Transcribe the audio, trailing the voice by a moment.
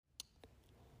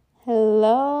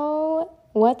Hello,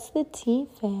 what's the tea,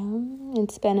 fam?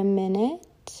 It's been a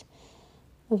minute,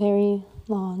 a very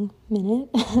long minute.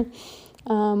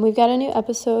 We've got a new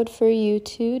episode for you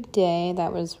today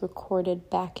that was recorded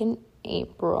back in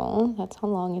April. That's how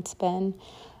long it's been.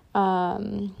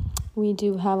 We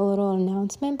do have a little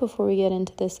announcement before we get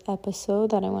into this episode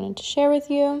that I wanted to share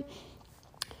with you.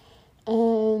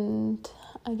 And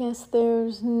I guess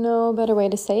there's no better way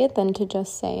to say it than to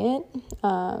just say it.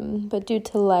 But due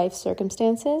to life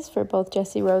circumstances for both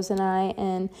Jessie Rose and I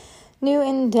and new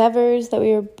endeavors that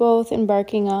we are both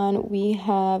embarking on, we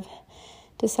have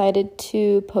decided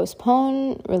to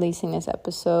postpone releasing this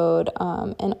episode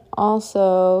and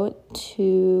also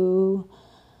to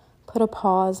put a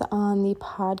pause on the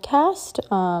podcast.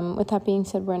 With that being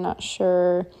said, we're not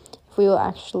sure if we will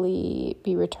actually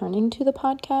be returning to the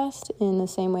podcast in the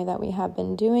same way that we have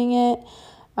been doing it.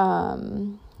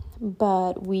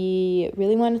 But we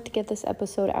really wanted to get this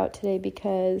episode out today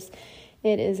because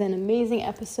it is an amazing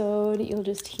episode. You'll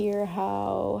just hear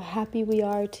how happy we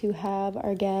are to have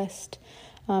our guest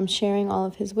sharing all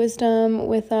of his wisdom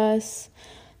with us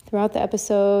throughout the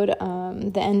episode.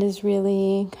 The end is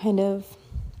really kind of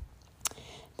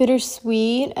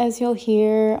bittersweet, as you'll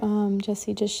hear.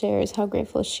 Jessie just shares how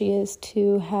grateful she is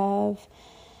to have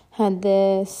had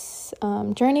this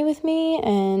journey with me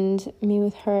and me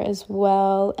with her as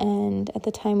well. And at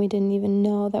the time, we didn't even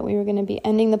know that we were going to be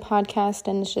ending the podcast,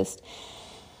 and it's just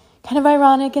kind of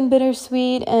ironic and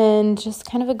bittersweet and just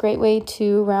kind of a great way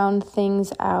to round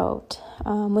things out.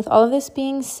 With all of this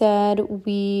being said,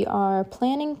 we are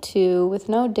planning to, with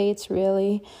no dates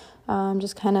really,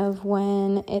 just kind of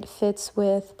when it fits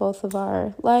with both of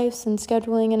our lives and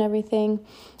scheduling and everything.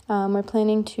 We're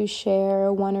planning to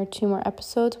share 1 or 2 more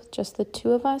episodes with just the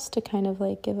two of us to kind of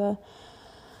like give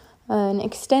an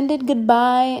extended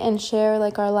goodbye and share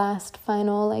like our last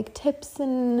final like tips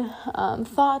and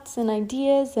thoughts and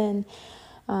ideas and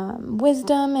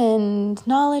wisdom and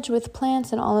knowledge with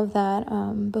plants and all of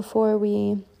that before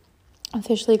we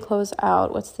officially close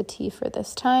out What's the Tea for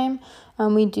this time.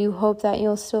 We do hope that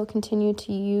you'll still continue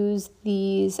to use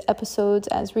these episodes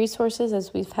as resources,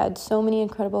 as we've had so many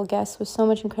incredible guests with so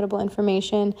much incredible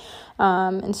information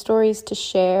and stories to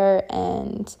share.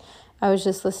 And I was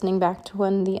just listening back to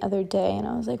one the other day and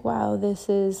I was like, wow, this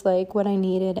is like what I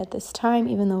needed at this time,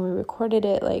 even though we recorded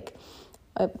it like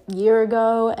a year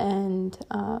ago. And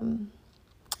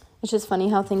it's just funny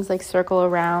how things like circle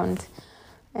around,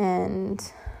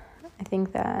 and I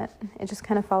think that it just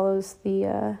kind of follows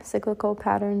the cyclical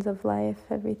patterns of life.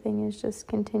 Everything is just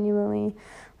continually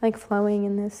like flowing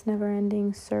in this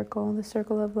never-ending circle, the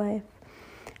circle of life.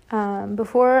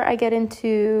 Before I get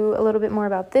into a little bit more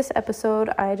about this episode,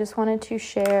 I just wanted to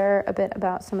share a bit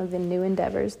about some of the new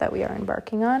endeavors that we are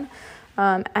embarking on.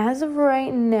 As of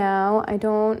right now, I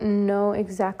don't know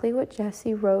exactly what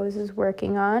Jessie Rose is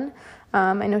working on.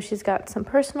 I know she's got some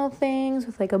personal things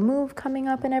with like a move coming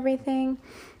up and everything.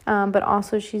 But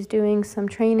also she's doing some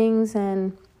trainings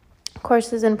and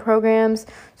courses and programs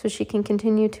so she can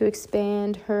continue to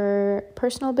expand her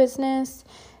personal business.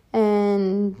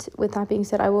 And with that being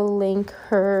said, I will link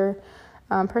her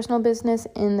personal business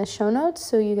in the show notes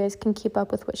so you guys can keep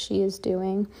up with what she is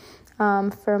doing.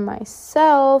 For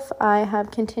myself, I have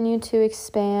continued to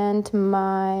expand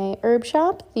my herb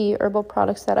shop, the herbal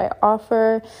products that I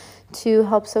offer to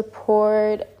help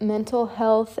support mental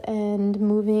health and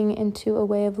moving into a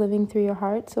way of living through your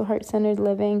heart. So heart-centered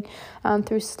living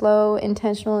through slow,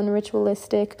 intentional, and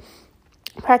ritualistic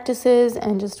practices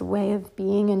and just way of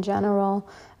being in general.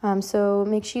 So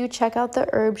make sure you check out the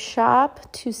herb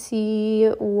shop to see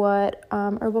what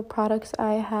herbal products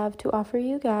I have to offer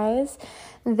you guys.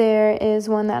 There is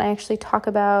one that I actually talk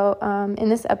about in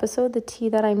this episode, the tea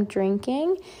that I'm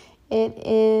drinking. It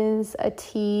is a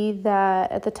tea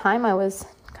that at the time I was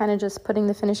kind of just putting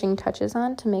the finishing touches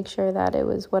on to make sure that it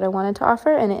was what I wanted to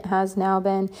offer. And it has now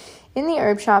been in the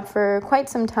herb shop for quite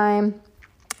some time.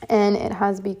 And it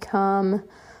has become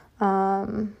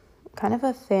kind of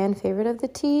a fan favorite of the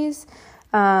teas.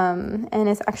 And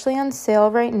it's actually on sale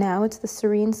right now. It's the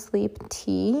Serene Sleep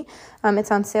tea.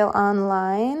 It's on sale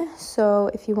online.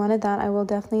 So if you wanted that, I will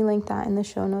definitely link that in the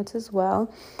show notes as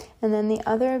well. And then the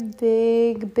other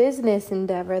big business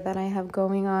endeavor that I have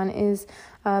going on is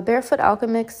Barefoot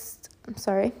Alchemist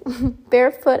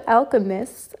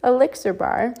Elixir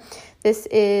Bar. This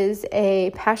is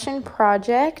a passion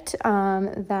project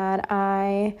that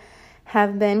I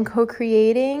have been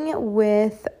co-creating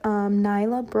with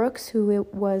Nyla Brooks, who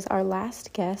was our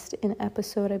last guest in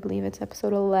episode, I believe it's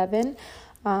episode 11.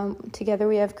 Together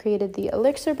we have created the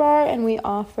Elixir Bar, and we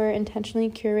offer intentionally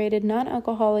curated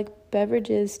non-alcoholic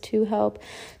beverages to help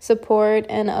support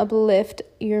and uplift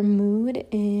your mood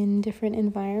in different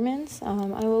environments.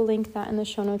 I will link that in the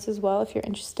show notes as well if you're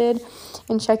interested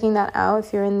in checking that out.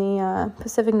 If you're in the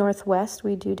Pacific Northwest,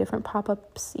 we do different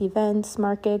pop-ups, events,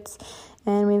 markets,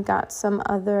 and we've got some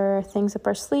other things up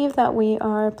our sleeve that we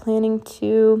are planning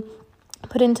to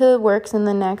put into the works in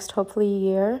the next, hopefully,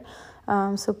 year.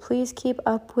 So please keep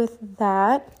up with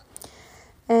that.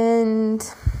 And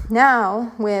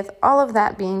now, with all of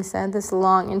that being said, this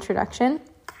long introduction,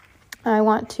 I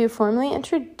want to formally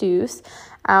introduce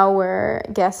our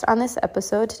guest on this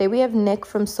episode. Today we have Nick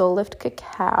from Soul Lift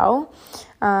Cacao.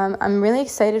 I'm really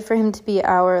excited for him to be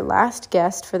our last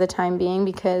guest for the time being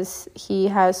because he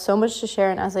has so much to share.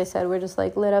 And as I said, we're just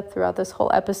like lit up throughout this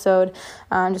whole episode,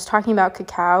 just talking about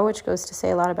cacao, which goes to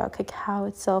say a lot about cacao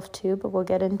itself too, but we'll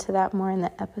get into that more in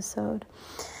the episode.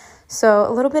 So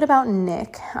a little bit about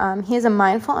Nick. He is a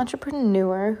mindful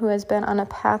entrepreneur who has been on a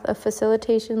path of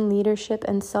facilitation, leadership,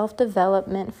 and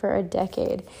self-development for a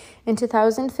decade. In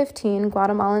 2015,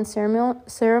 Guatemalan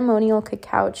ceremonial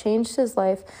cacao changed his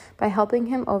life by helping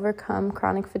him overcome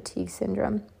chronic fatigue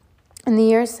syndrome. In the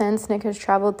years since, Nick has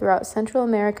traveled throughout Central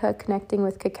America, connecting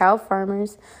with cacao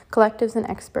farmers, collectives, and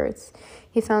experts.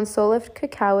 He found Soul Lift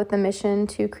Cacao with the mission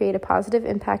to create a positive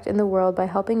impact in the world by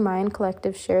helping Mayan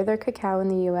collectives share their cacao in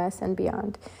the U.S. and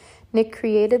beyond. Nick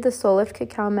created the Soul Lift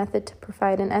Cacao method to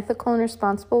provide an ethical and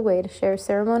responsible way to share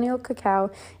ceremonial cacao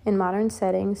in modern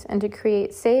settings and to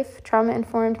create safe,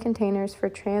 trauma-informed containers for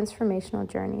transformational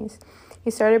journeys. He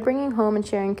started bringing home and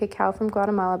sharing cacao from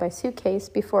Guatemala by suitcase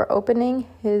before opening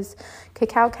his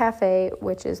Cacao Cafe,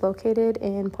 which is located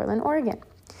in Portland, Oregon.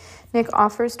 Nick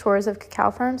offers tours of cacao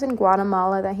farms in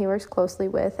Guatemala that he works closely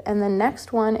with, and the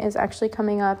next one is actually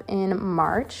coming up in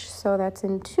March, so that's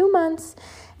in 2 months,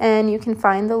 and you can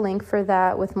find the link for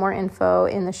that with more info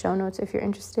in the show notes if you're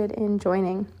interested in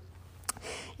joining.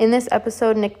 In this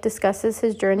episode, Nick discusses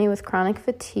his journey with chronic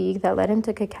fatigue that led him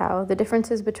to cacao, the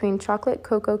differences between chocolate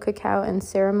cocoa cacao and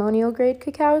ceremonial grade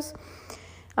cacaos,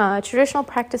 traditional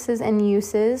practices and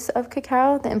uses of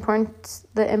cacao, the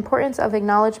importance of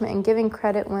acknowledgement and giving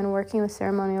credit when working with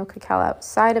ceremonial cacao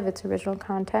outside of its original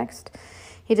context.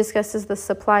 He discusses the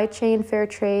supply chain, fair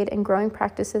trade, and growing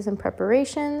practices and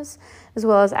preparations, as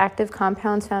well as active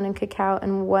compounds found in cacao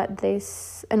and what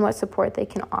support they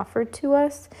can offer to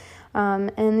us.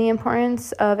 And the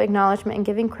importance of acknowledgement and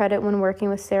giving credit when working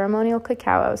with ceremonial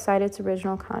cacao outside its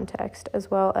original context,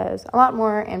 as well as a lot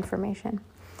more information.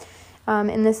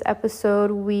 In this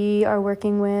episode, we are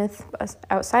working with,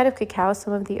 outside of cacao,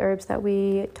 some of the herbs that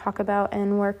we talk about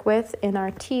and work with in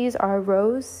our teas are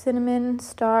rose, cinnamon,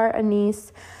 star,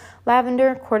 anise,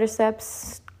 lavender,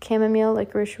 cordyceps, chamomile,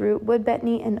 licorice root, wood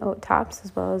betony, and oat tops,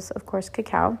 as well as, of course,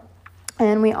 cacao.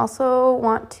 And we also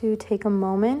want to take a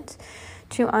moment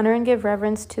to honor and give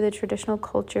reverence to the traditional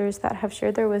cultures that have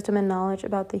shared their wisdom and knowledge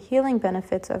about the healing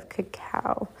benefits of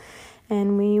cacao.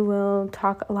 And we will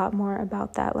talk a lot more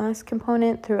about that last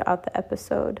component throughout the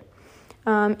episode.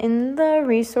 In the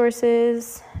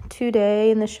resources today,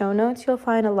 in the show notes, you'll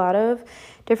find a lot of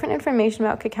different information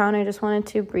about cacao, and I just wanted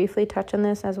to briefly touch on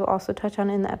this, as we'll also touch on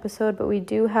in the episode, but we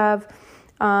do have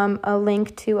a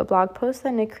link to a blog post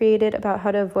that Nick created about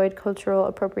how to avoid cultural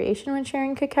appropriation when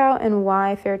sharing cacao and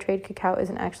why fair trade cacao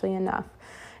isn't actually enough.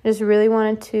 I just really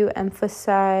wanted to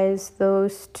emphasize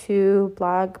those 2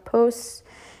 blog posts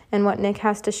and what Nick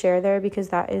has to share there, because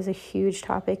that is a huge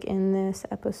topic in this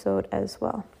episode as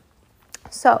well.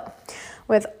 So,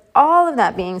 with all of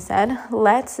that being said,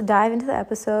 let's dive into the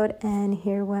episode and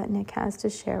hear what Nick has to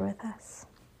share with us.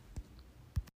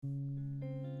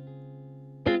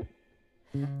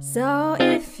 So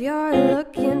if you're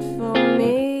looking for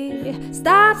me,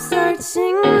 stop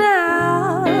searching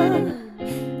now.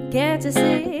 Can't you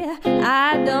see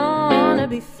I don't wanna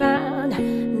be found?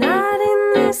 Not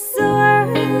in this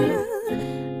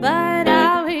world, but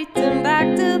I'll return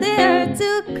back to the earth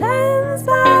to cleanse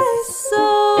my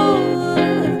soul.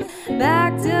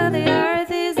 Back to the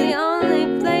earth is the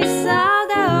only place I'll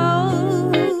go.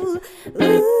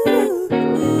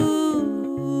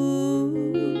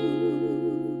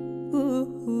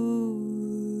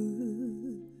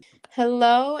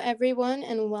 Hello, everyone,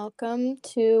 and welcome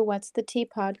to What's the Tea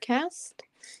podcast.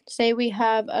 Today we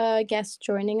have a guest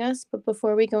joining us, but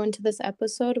before we go into this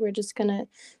episode, we're just going to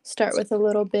start with a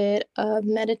little bit of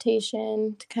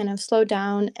meditation to kind of slow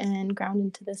down and ground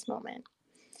into this moment.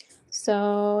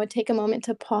 So take a moment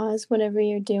to pause whatever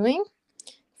you're doing.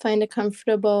 Find a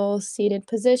comfortable seated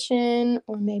position,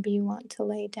 or maybe you want to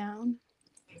lay down.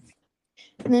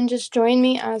 And then just join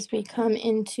me as we come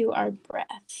into our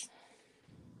breath.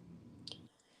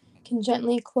 You can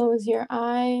gently close your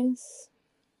eyes.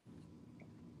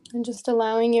 And just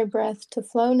allowing your breath to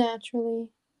flow naturally.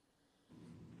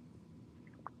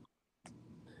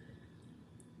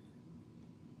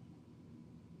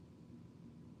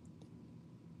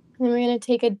 And we're going to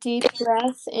take a deep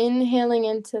breath, inhaling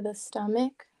into the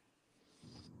stomach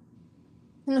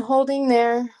and holding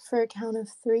there for a count of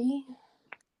 3,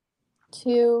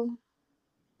 2,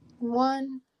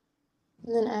 1.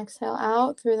 And then exhale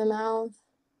out through the mouth.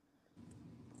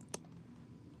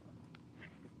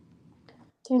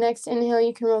 To your next inhale,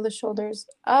 you can roll the shoulders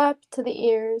up to the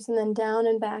ears and then down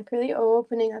and back, really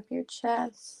opening up your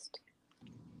chest.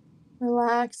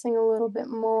 Relaxing a little bit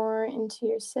more into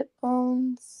your sit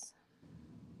bones.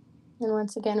 And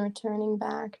once again, returning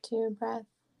back to your breath.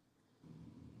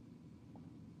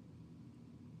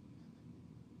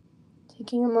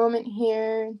 Taking a moment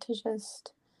here to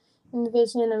just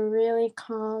envision a really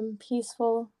calm,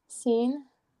 peaceful scene,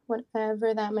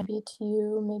 whatever that might be to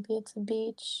you. Maybe it's a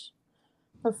beach,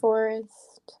 a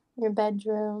forest, your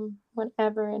bedroom,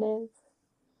 whatever it is.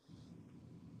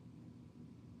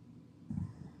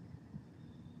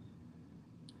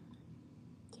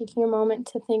 Taking a moment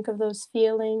to think of those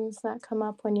feelings that come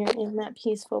up when you're in that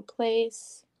peaceful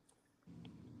place.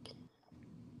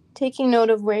 Taking note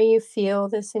of where you feel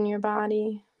this in your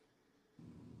body.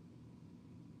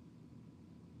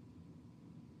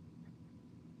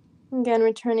 Again,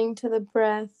 returning to the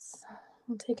breath.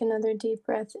 We'll take another deep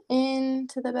breath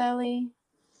into the belly.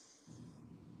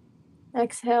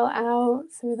 Exhale out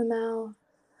through the mouth.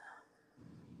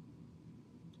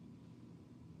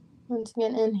 Once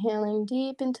again, inhaling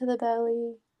deep into the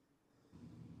belly.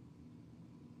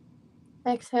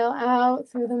 Exhale out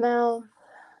through the mouth.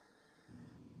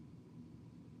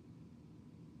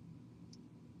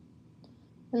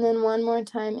 And then one more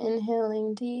time,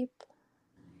 inhaling deep.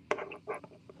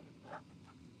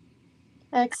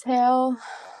 Exhale,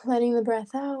 letting the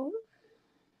breath out.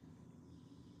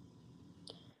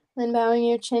 Then bowing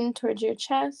your chin towards your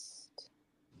chest.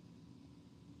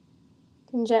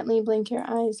 And gently blink your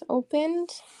eyes open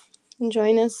and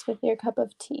join us with your cup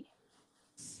of tea.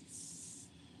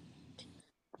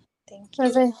 Thank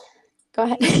you. Go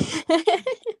ahead. I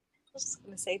was just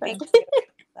going to say thank you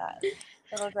for that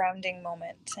little grounding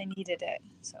moment. I needed it.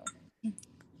 So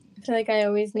I feel like I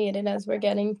always need it as we're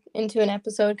getting into an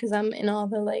episode because I'm in all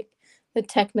the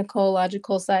technical,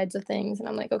 logical sides of things. And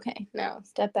I'm like, okay, now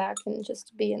step back and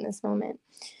just be in this moment.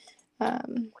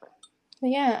 But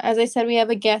yeah, as I said, we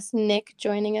have a guest, Nick,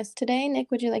 joining us today.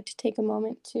 Nick, would you like to take a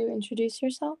moment to introduce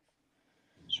yourself?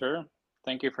 Sure.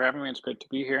 Thank you for having me. It's great to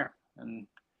be here and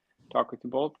talk with you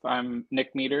both. I'm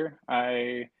Nick Meador.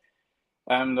 I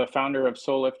am the founder of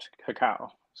Soul Lift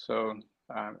Cacao. So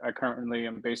I currently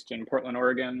am based in Portland,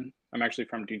 Oregon. I'm actually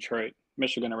from Detroit,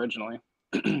 Michigan originally.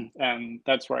 And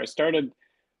that's where I started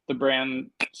the brand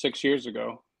 6 years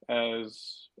ago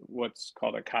as what's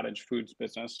called a cottage foods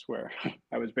business, where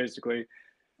I was basically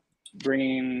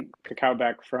bringing cacao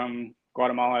back from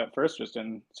Guatemala at first, just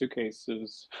in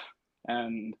suitcases,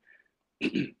 and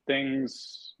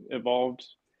things evolved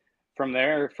from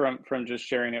there, from just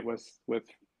sharing it with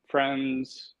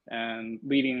friends and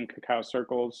leading cacao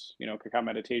circles, cacao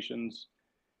meditations,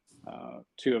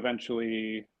 to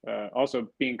eventually also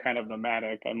being kind of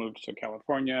nomadic. I moved to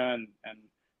California and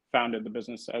founded the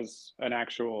business as an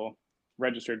actual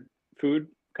registered food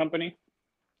company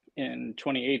in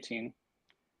 2018,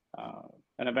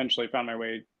 and eventually found my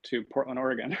way to Portland,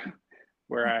 Oregon,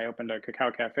 where I opened a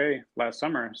cacao cafe last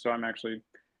summer. So I'm actually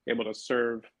able to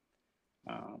serve,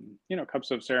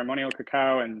 cups of ceremonial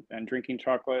cacao and drinking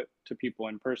chocolate to people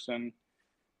in person.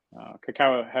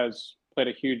 Cacao has played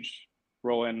a huge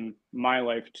role in my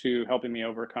life too, helping me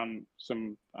overcome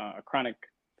some chronic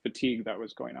fatigue that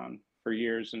was going on for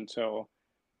years until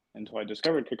I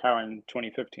discovered cacao in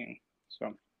 2015.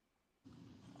 So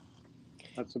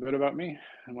that's a bit about me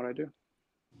and what I do.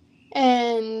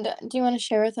 And do you want to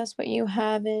share with us what you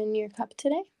have in your cup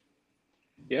today?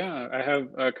 Yeah, I have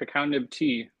a cacao nib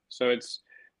tea. So it's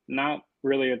not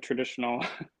really a traditional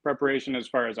preparation as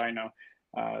far as I know.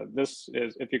 This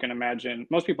is, if you can imagine,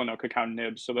 most people know cacao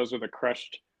nibs. So those are the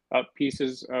crushed up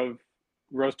pieces of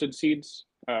roasted seeds,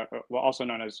 well, also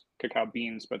known as cacao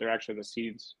beans, but they're actually the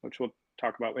seeds, which we'll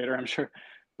talk about later, I'm sure.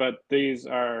 But these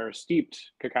are steeped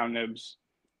cacao nibs.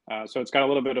 So it's got a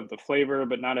little bit of the flavor,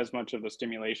 but not as much of the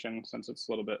stimulation since it's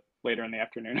a little bit later in the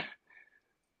afternoon.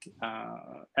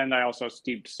 And I also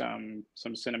steeped some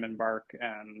cinnamon bark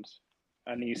and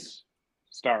anise,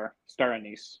 star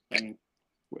anise, and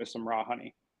with some raw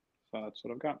honey. So that's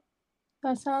what I've got.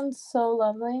 That sounds so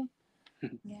lovely.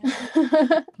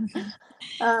 yeah.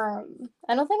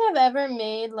 I don't think I've ever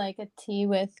made like a tea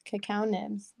with cacao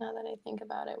nibs, now that I think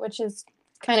about it, which is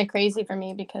kind of crazy for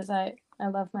me because I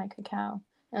love my cacao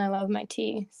and I love my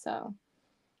tea. So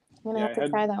I'm gonna have to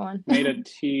try that one. Made a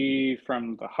tea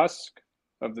from the husk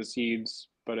of the seeds,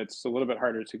 but it's a little bit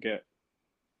harder to get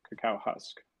cacao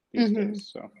husk these days.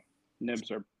 So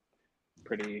nibs are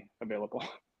pretty available.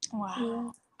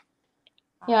 Wow.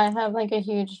 Yeah, I have like a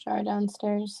huge jar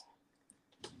downstairs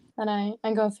that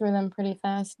I go through them pretty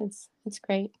fast. It's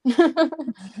great.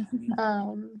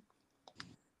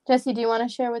 Jessie, do you want to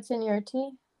share what's in your tea?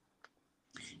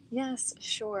 Yes,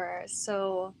 sure.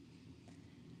 So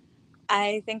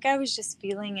I think I was just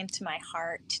feeling into my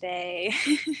heart today,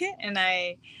 and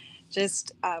I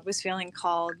just was feeling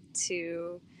called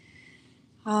to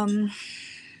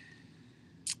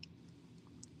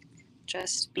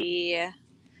just be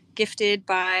gifted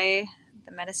by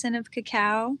the medicine of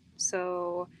cacao.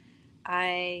 So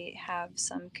I have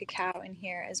some cacao in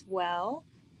here as well.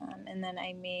 And then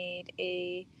I made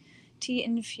a tea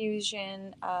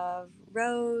infusion of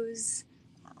rose,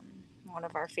 one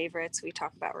of our favorites. We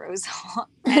talk about rose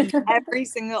and every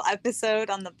single episode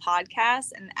on the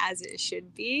podcast, and as it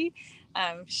should be.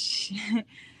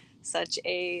 Such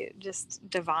a just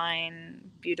divine,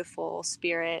 beautiful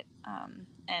spirit.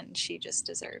 And she just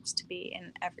deserves to be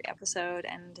in every episode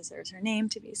and deserves her name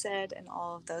to be said and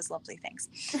all of those lovely things.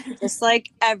 Just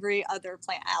like every other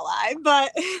plant ally,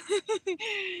 but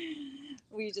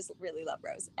we just really love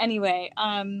Rose. Anyway,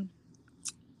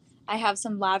 I have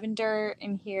some lavender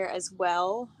in here as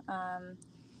well.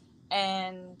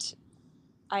 And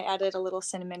I added a little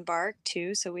cinnamon bark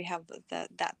too, so we have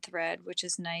that thread, which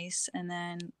is nice. And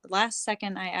then last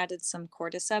second, I added some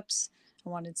cordyceps. I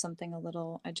wanted something a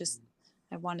little.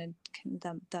 I wanted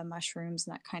the mushrooms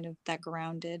and that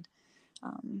grounded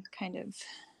kind of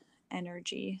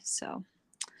energy. So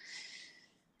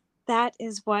that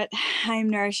is what I'm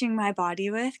nourishing my body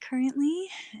with currently,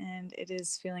 and it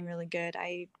is feeling really good.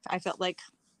 I felt like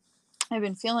I've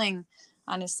been feeling,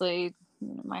 honestly,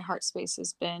 my heart space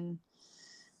has been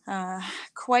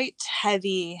quite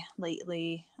heavy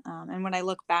lately. And when I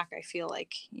look back, I feel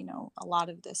like, a lot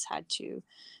of this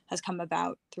has come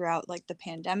about throughout like the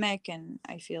pandemic. And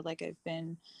I feel like I've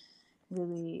been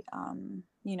really,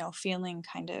 feeling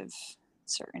kind of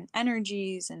certain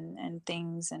energies and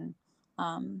things. And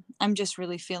I'm just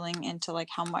really feeling into like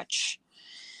how much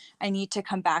I need to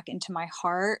come back into my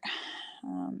heart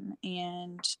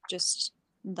and just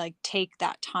like take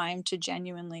that time to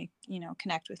genuinely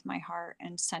connect with my heart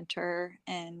and center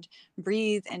and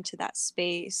breathe into that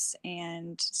space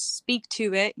and speak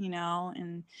to it,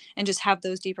 and just have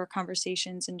those deeper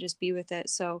conversations and just be with it.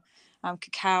 So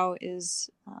cacao is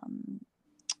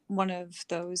one of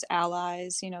those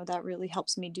allies that really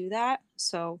helps me do that.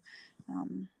 So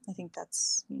I think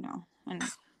that's and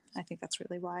I think that's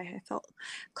really why I felt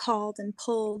called and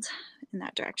pulled in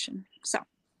that direction. So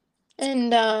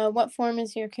And what form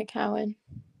is your cacao in?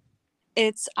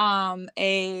 it's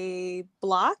a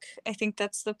block. I think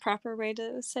that's the proper way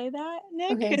to say that,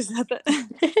 Nick. Okay. Is that the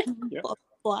Yep.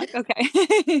 block? Okay.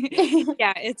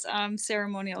 Yeah, it's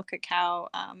ceremonial cacao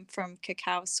from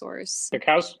Cacao Source.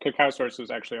 Cacao Source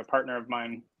is actually a partner of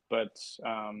mine, but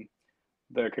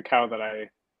the cacao that I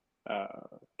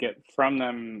get from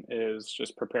them is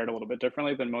just prepared a little bit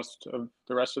differently than most of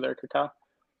the rest of their cacao.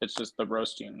 It's just the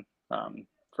roasting.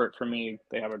 For me,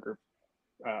 they have a group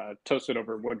toasted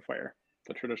over wood fire,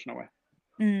 the traditional way.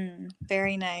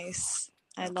 Very nice.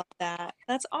 I love that.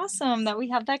 That's awesome that we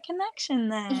have that connection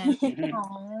then.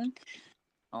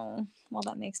 Oh, well,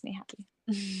 that makes me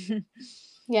happy.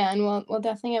 Yeah, and we'll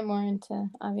definitely get more into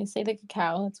obviously the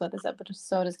cacao. That's what this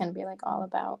episode is going to be like all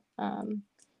about. But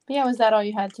yeah, was that all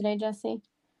you had today, Jessie?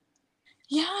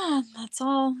 Yeah, that's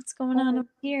all that's going on over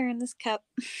here in this cup.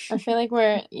 I feel like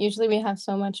we have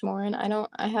so much more, and I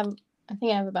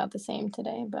think I have about the same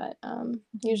today, but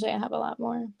usually I have a lot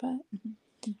more. But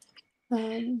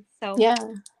So yeah.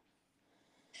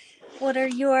 What are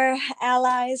your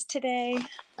allies today?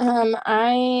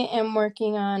 I am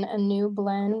working on a new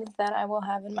blend that I will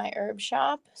have in my herb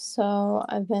shop. So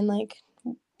I've been like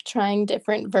trying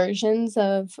different versions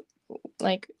of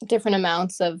like different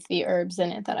amounts of the herbs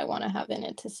in it that I want to have in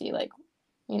it to see like,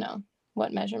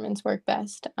 what measurements work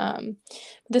best.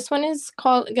 This one is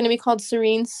going to be called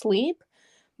Serene Sleep,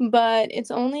 but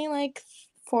it's only like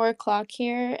 4:00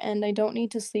 here and I don't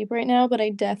need to sleep right now, but I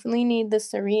definitely need the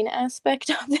serene aspect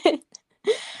of it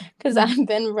because I've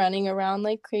been running around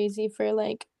like crazy for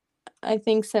like, I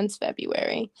think since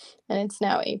February, and it's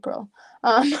now April.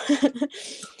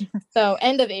 So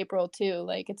end of April too,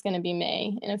 like it's going to be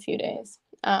May in a few days.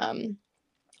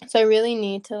 So I really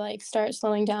need to like start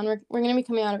slowing down. We're going to be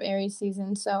coming out of Aries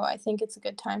season, so I think it's a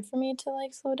good time for me to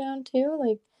like slow down too.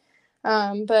 Like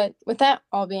But with that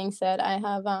all being said, I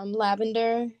have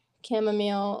lavender,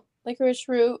 chamomile, licorice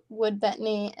root, wood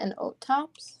betony, and oat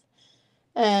tops.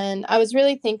 And I was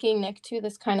really thinking, Nick, too,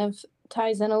 this kind of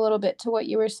ties in a little bit to what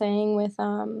you were saying with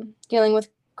dealing with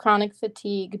chronic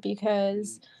fatigue,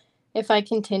 because if I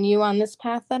continue on this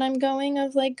path that I'm going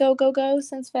of like go, go, go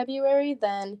since February,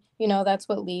 then, that's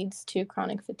what leads to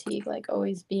chronic fatigue, like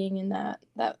always being in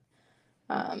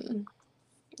um,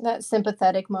 that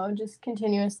sympathetic mode, just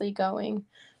continuously going.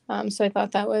 So I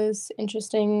thought that was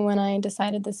interesting when I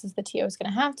decided this is the tea I was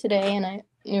going to have today, and I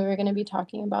knew we were going to be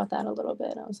talking about that a little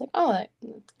bit. I was like, oh, that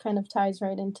kind of ties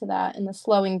right into that, and the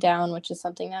slowing down, which is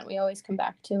something that we always come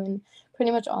back to in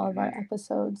pretty much all of our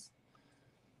episodes.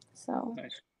 So,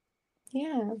 Nice.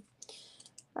 yeah.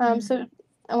 So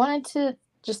I wanted to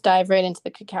just dive right into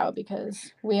the cacao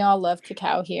because we all love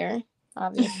cacao here,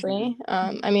 obviously.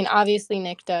 I mean, obviously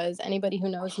Nick does. Anybody who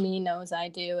knows me knows I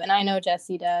do, and I know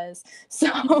Jesse does. So,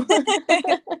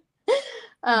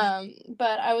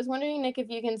 but I was wondering, Nick,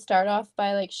 if you can start off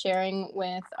by like sharing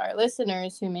with our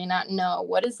listeners who may not know,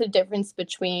 what is the difference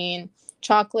between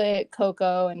chocolate,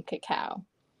 cocoa, and cacao?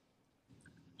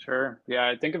 Sure. Yeah,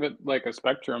 I think of it like a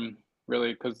spectrum,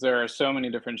 really, because there are so many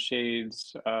different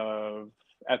shades of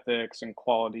ethics and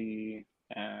quality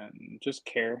and just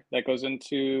care that goes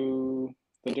into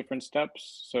the different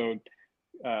steps. So,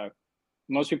 uh,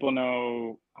 most people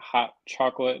know hot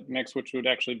chocolate mix, which would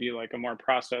actually be like a more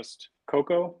processed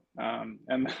cocoa.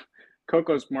 And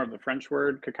cocoa is more of the French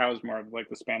word, cacao is more of like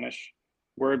the Spanish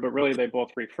word, but really they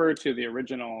both refer to the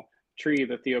original tree,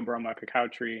 the Theobroma cacao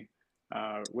tree,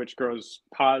 which grows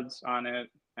pods on it.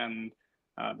 And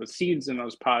the seeds in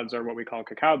those pods are what we call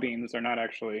cacao beans. They're not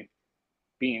actually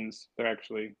beans, they're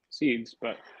actually seeds.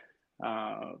 But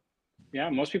yeah,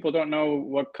 most people don't know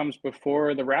what comes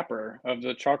before the wrapper of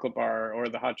the chocolate bar or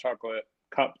the hot chocolate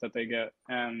cup that they get.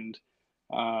 And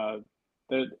uh,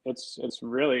 it's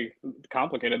really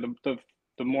complicated.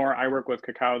 The more I work with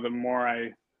cacao, the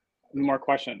more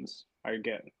questions I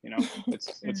get.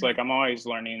 It's like I'm always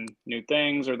learning new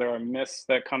things, or there are myths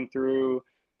that come through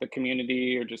the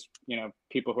community, or just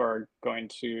people who are going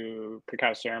to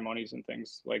cacao ceremonies and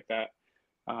things like that.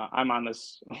 I'm on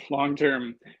this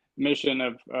long-term mission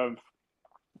of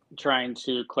trying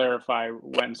to clarify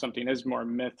when something is more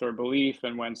myth or belief,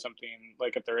 and when something,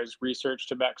 like, if there is research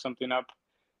to back something up.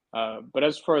 But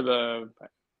as for the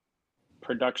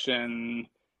production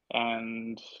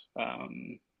and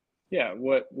yeah,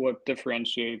 what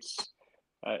differentiates,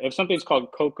 if something's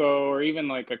called cocoa, or even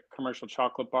like a commercial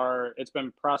chocolate bar, it's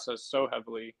been processed so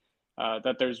heavily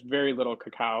that there's very little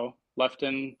cacao left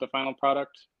in the final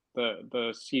product.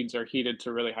 The seeds are heated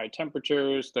to really high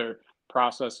temperatures. They're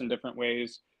processed in different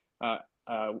ways.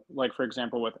 Like, for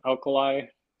example, with alkali,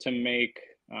 to make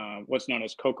what's known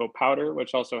as cocoa powder,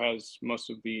 which also has most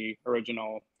of the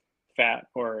original fat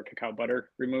or cacao butter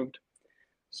removed.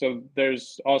 So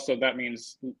there's also, that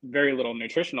means very little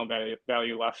nutritional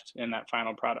value left in that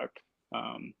final product.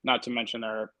 Not to mention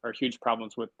there are huge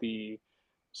problems with the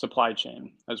supply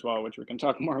chain as well, which we can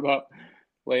talk more about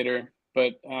later.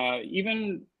 But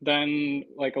even then,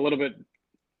 like a little bit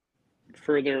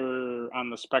further on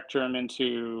the spectrum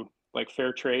into like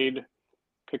fair trade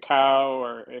cacao,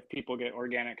 or if people get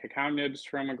organic cacao nibs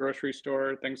from a grocery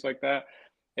store, things like that,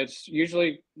 it's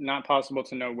usually not possible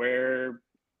to know where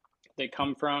they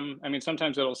come from. I mean,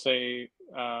 sometimes it'll say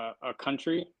a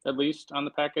country at least on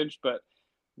the package, but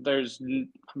there's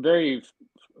very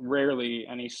rarely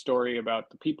any story about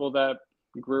the people that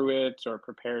grew it or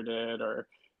prepared it, or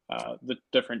the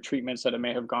different treatments that it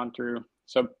may have gone through.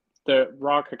 So the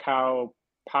raw cacao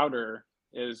powder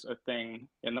is a thing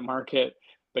in the market,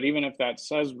 but even if that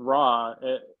says raw,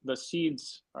 the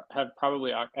seeds have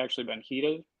probably actually been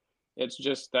heated. It's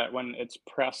just that when it's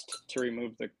pressed to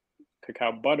remove the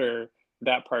cacao butter,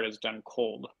 that part is done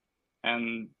cold.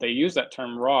 And they use that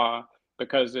term raw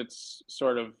because it's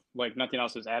sort of like nothing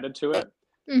else is added to it.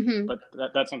 Mm-hmm. But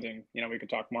that's something we could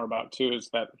talk more about too, is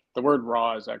that the word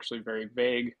raw is actually very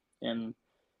vague in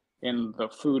the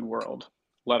food world,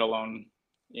 let alone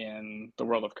in the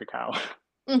world of cacao.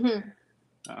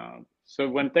 Mm-hmm. So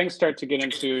when things start to get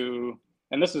into,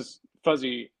 and this is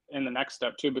fuzzy in the next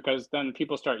step too, because then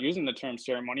people start using the term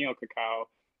ceremonial cacao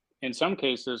in some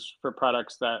cases for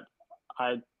products that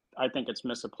I think it's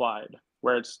misapplied,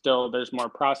 where it's still, there's more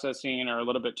processing, or a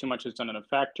little bit too much is done in a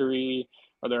factory,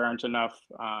 or there aren't enough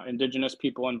indigenous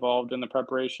people involved in the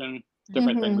preparation,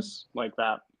 different Mm-hmm. things like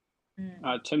that.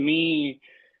 To me,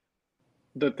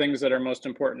 the things that are most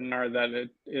important are that it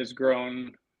is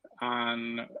grown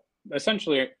on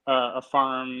essentially a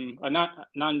farm, a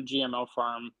non-GMO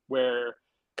farm, where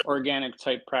organic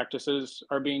type practices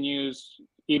are being used,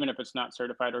 even if it's not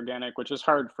certified organic, which is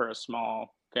hard for a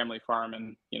small family farm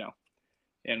and,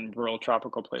 in rural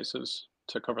tropical places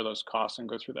to cover those costs and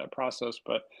go through that process.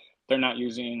 But they're not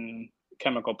using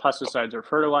chemical pesticides or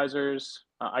fertilizers.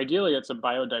 Ideally, it's a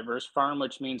biodiverse farm,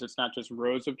 which means it's not just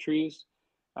rows of trees,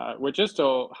 which is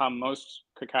still how most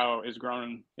cacao is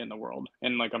grown in the world,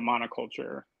 in like a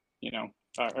monoculture,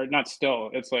 or not still.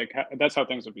 It's like that's how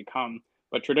things have become.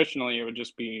 But traditionally, it would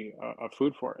just be a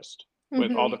food forest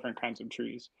with all different kinds of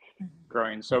trees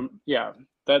growing. So yeah,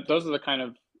 those are the kind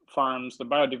of farms. The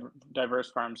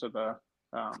biodiverse farms are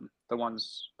the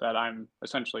ones that I'm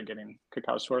essentially getting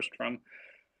cacao sourced from.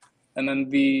 And then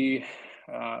the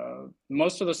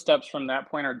most of the steps from that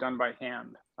point are done by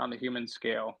hand on the human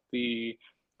scale. The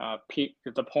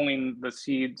pulling the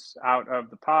seeds out of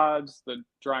the pods, the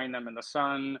drying them in the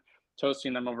sun,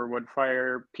 toasting them over wood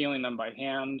fire, peeling them by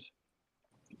hand,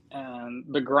 and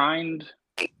the grind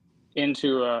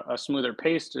into a smoother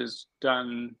paste is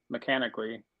done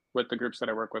mechanically with the groups that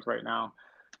I work with right now.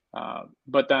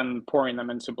 But then pouring them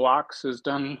into blocks is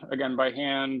done again by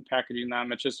hand, packaging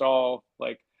them. It's just all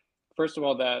like, first of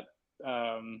all, that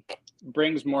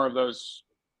brings more of those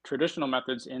traditional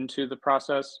methods into the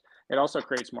process. It also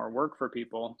creates more work for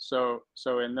people. So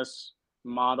in this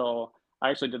model, I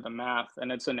actually did the math, and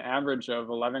it's an average of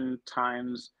 11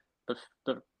 times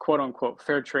the quote unquote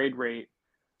fair trade rate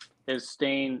is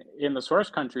staying in the source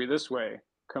country this way.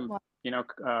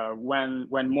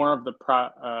 When more of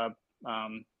the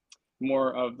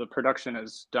more of the production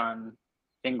is done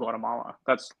in Guatemala.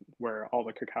 That's where all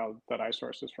the cacao that I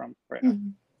source is from right now.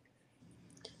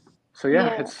 So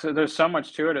yeah, there's so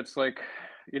much to it. It's like,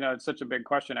 it's such a big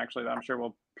question actually that I'm sure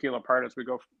we'll peel apart as we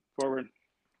go forward.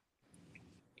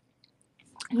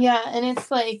 Yeah, and it's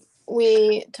like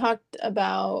we talked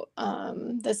about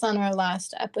this on our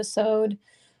last episode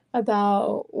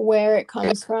about where it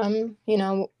comes from,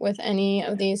 with any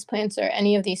of these plants or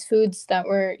any of these foods that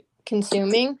we're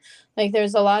consuming. Like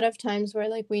there's a lot of times where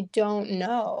like we don't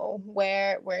know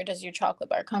where does your chocolate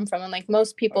bar come from, and like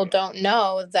most people don't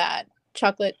know that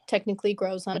chocolate technically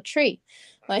grows on a tree.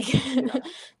 Like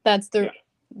that's the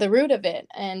root of it.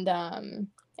 And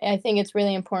I think it's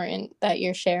really important that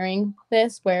you're sharing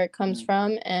this, where it comes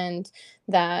from, and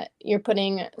that you're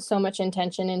putting so much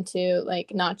intention into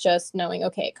like not just knowing,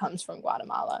 okay, it comes from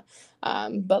Guatemala,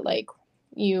 but like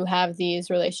you have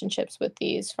these relationships with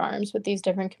these farms, with these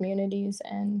different communities.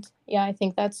 And yeah, I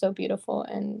think that's so beautiful.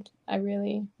 And I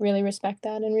really, really respect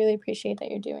that and really appreciate that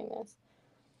you're doing this.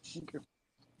 Thank you.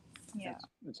 Yeah.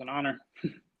 It's an honor.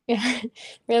 Yeah, it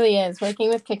really is. Working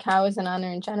with cacao is an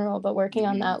honor in general, but working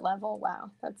on that level,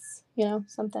 wow, that's,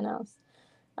 something else.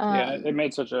 Yeah, it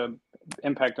made such a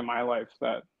impact in my life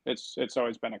that it's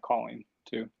always been a calling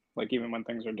too. Like even when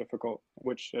things are difficult,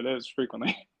 which it is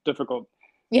frequently difficult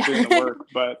doing the work,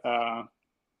 but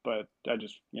I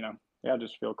just, I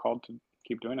just feel called to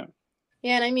keep doing it.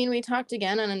 Yeah, and I mean, we talked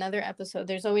again on another episode.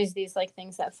 There's always these like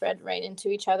things that thread right into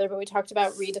each other, but we talked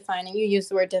about redefining. You used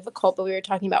the word difficult, but we were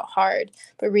talking about hard,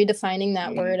 but redefining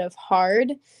that word of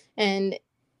hard. And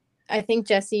I think,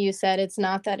 Jesse, you said it's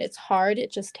not that it's hard,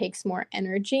 it just takes more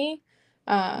energy.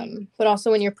 But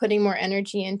also when you're putting more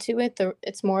energy into it,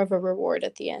 it's more of a reward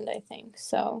at the end, I think.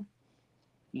 So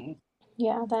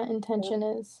yeah, that intention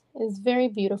is very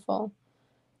beautiful.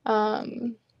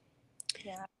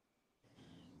 Yeah.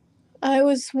 I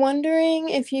was wondering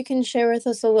if you can share with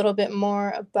us a little bit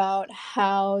more about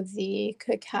how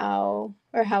cacao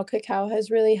has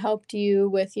really helped you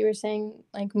with, you were saying,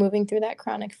 like moving through that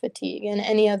chronic fatigue, and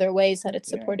any other ways that it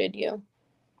supported you.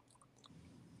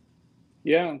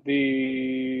 Yeah,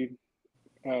 the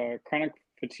chronic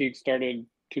fatigue started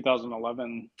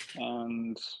 2011,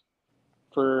 and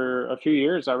for a few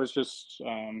years I was just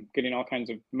getting all kinds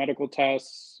of medical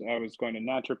tests. I was going to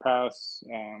naturopaths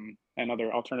and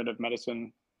other alternative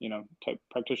medicine, type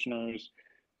practitioners,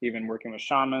 even working with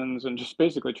shamans, and just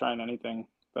basically trying anything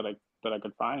that I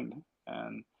could find.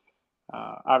 And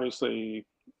obviously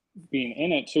being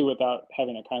in it too without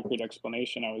having a concrete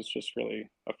explanation, I was just really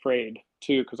afraid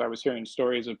too, because I was hearing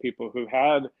stories of people who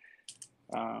had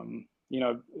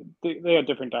they had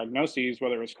different diagnoses,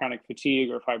 whether it was chronic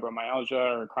fatigue or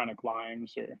fibromyalgia or chronic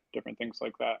Lyme's or different things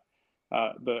like that.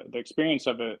 The experience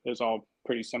of it is all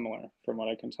pretty similar from what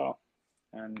I can tell.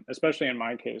 And especially in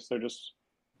my case, it's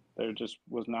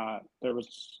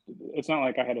not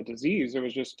like I had a disease. It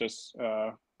was just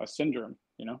a syndrome,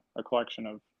 a collection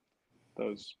of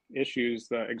those issues,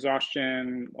 the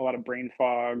exhaustion, a lot of brain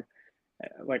fog.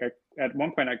 Like at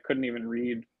one point I couldn't even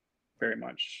read very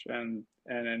much,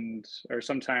 or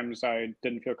sometimes I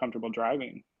didn't feel comfortable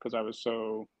driving because I was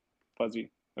so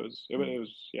fuzzy It was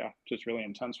yeah, just really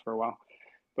intense for a while.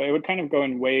 But it would kind of go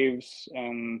in waves,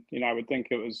 and I would think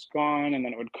it was gone, and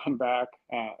then it would come back.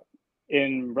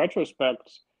 In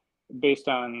retrospect, based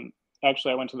on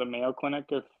actually, I went to the Mayo Clinic.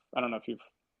 If I don't know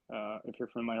if you're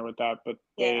familiar with that, but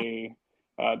Yeah.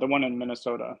 the one in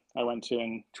Minnesota, I went to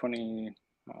in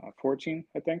 2014,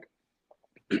 I think.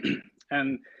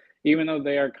 And even though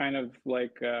they are kind of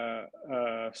like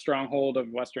a stronghold of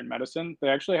Western medicine, they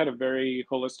actually had a very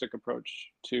holistic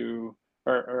approach to,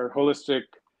 or holistic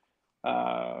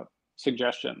uh,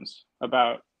 suggestions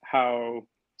about how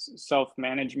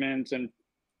self-management and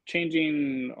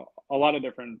changing a lot of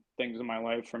different things in my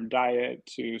life, from diet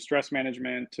to stress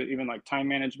management to even like time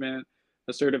management,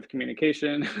 assertive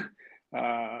communication,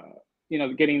 uh,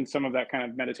 getting some of that kind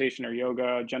of meditation or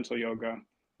yoga, gentle yoga.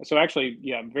 So actually,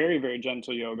 yeah, very, very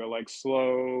gentle yoga, like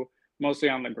slow, mostly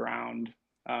on the ground,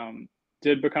 um,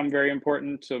 did become very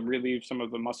important to relieve some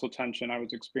of the muscle tension I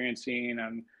was experiencing,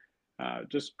 and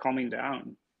just calming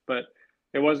down. But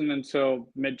it wasn't until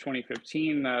mid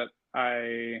 2015 that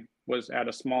I was at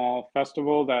a small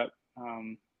festival that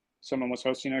someone was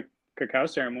hosting a cacao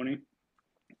ceremony,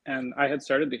 and I had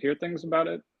started to hear things about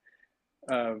it.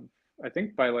 Uh, I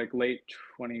think by like late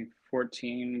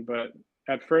 2014, but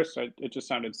at first it just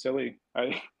sounded silly.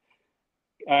 I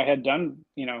had done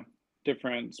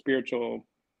different spiritual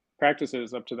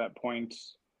practices up to that point,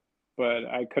 but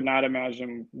I could not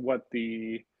imagine what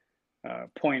the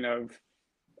point of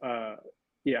uh,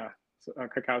 yeah, a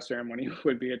cacao ceremony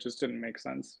would be. It just didn't make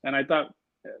sense. And I thought,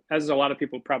 as a lot of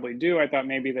people probably do, I thought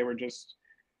maybe they were just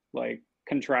like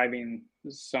contriving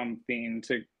something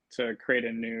to create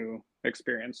a new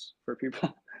experience for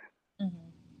people. Mm-hmm.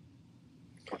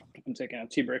 I'm taking a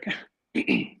tea break.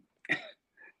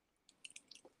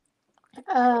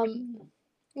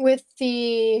 With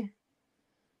the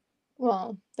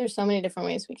well, there's so many different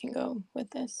ways we can go with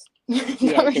this Yeah,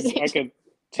 I conversation. could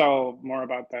tell more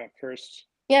about that first.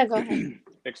 Yeah, go ahead.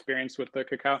 Experience with the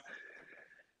cacao,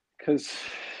 because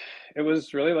it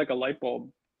was really like a light bulb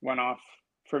went off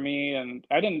for me, and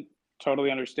I didn't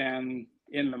totally understand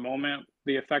in the moment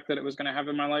the effect that it was going to have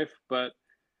in my life. But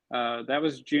that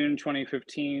was June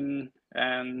 2015,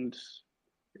 and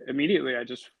immediately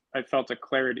I felt a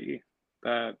clarity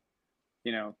that,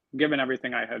 given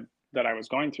everything that I was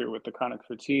going through with the chronic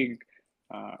fatigue,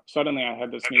 suddenly I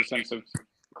had this new sense of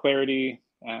clarity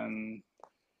and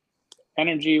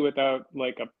energy without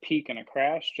like a peak and a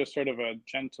crash, just sort of a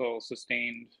gentle,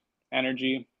 sustained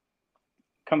energy,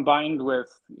 combined with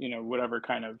whatever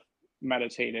kind of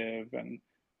meditative and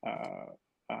uh,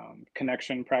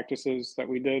 connection practices that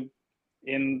we did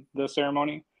in the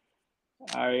ceremony.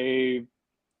 I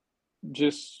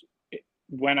just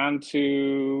went on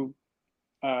to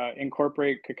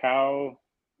incorporate cacao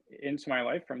into my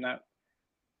life from that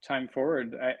time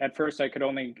forward. At first, I could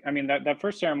only, I mean, that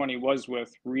first ceremony was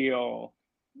with real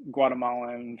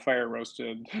Guatemalan fire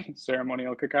roasted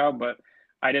ceremonial cacao, but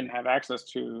I didn't have access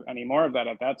to any more of that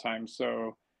at that time.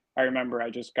 So I remember I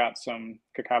just got some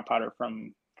cacao powder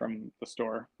from the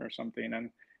store or something, and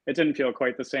it didn't feel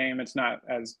quite the same. It's not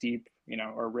as deep,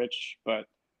 or rich, but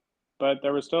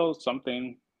there was still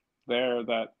something there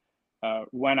that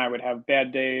when I would have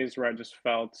bad days where I just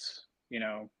felt,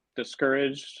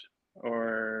 discouraged,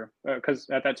 or because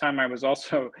at that time I was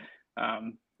also,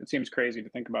 it seems crazy to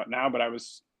think about now, but I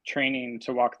was training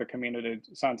to walk the Camino de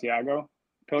Santiago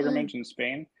pilgrimage in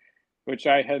Spain, which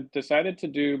I had decided to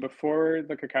do before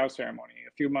the cacao ceremony,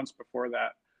 a few months before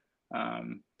that.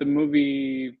 The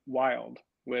movie Wild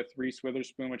with Reese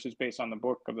Witherspoon, which is based on the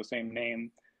book of the same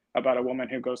name, about a woman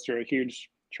who goes through a huge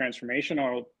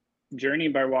transformational journey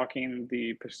by walking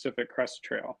the Pacific Crest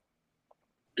Trail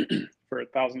for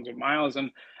thousands of miles. And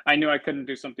I knew I couldn't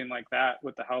do something like that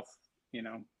with the health,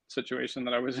 situation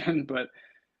that I was in, but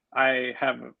I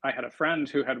had a friend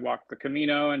who had walked the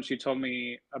Camino, and she told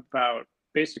me about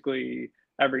basically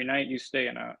every night you stay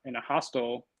in a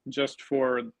hostel just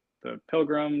for the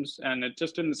pilgrims, and it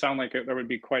just didn't sound like there would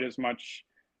be quite as much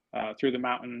through the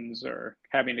mountains or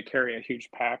having to carry a huge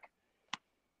pack.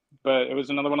 But it was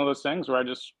another one of those things where I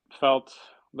just felt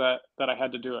that I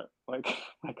had to do it, like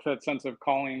like that sense of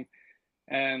calling,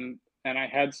 and I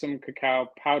had some cacao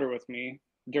powder with me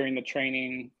during the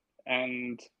training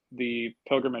and the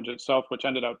pilgrimage itself, which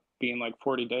ended up being like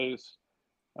 40 days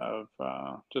of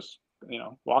just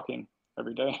walking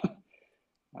every day.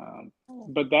 um,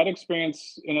 but that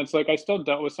experience, and it's like I still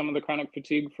dealt with some of the chronic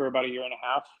fatigue for about a year and a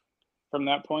half from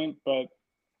that point, but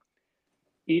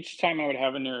each time I would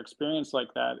have a new experience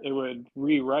like that, it would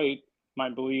rewrite my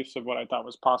beliefs of what I thought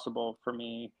was possible for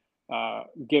me,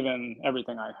 given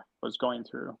everything I was going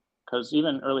through. because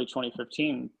even early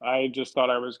 2015, I just thought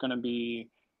I was going to be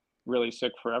really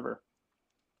sick forever.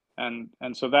 And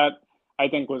so that, I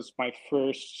think, was my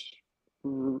first,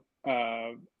 you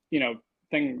know,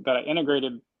 thing that I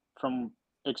integrated from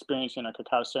experiencing a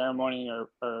cacao ceremony,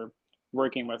 or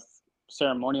working with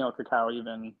ceremonial cacao,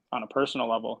 even on a personal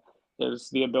level, is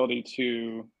the ability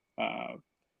to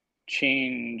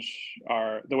change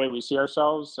the way we see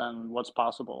ourselves and what's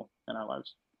possible in our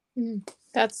lives.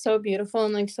 That's so beautiful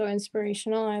and like so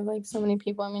inspirational. I have like so many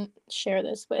people I'm gonna share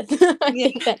this with. I Yeah.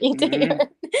 think that need to hear it.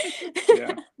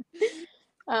 Yeah.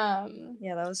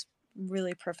 Yeah, that was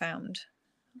really profound.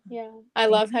 Yeah, I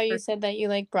Thank love how you for- said that you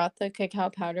like brought the cacao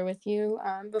powder with you.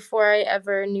 Before I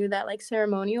ever knew that like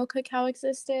ceremonial cacao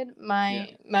existed, Yeah.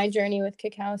 my journey with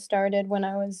cacao started when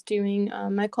I was doing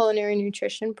my culinary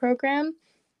nutrition program,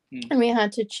 and we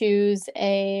had to choose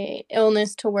a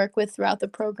illness to work with throughout the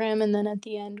program, and then at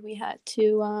the end we had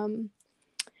to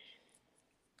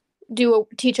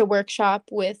teach a workshop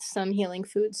with some healing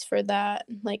foods for that,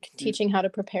 like teaching how to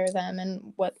prepare them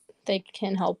and what they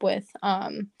can help with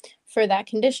for that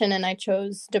condition. And I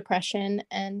chose depression,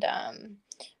 and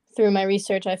through my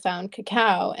research I found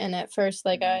cacao, and at first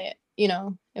like I, you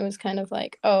know, it was kind of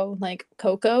like, oh, like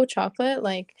cocoa chocolate,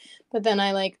 like, but then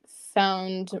I like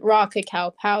found raw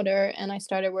cacao powder and I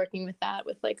started working with that,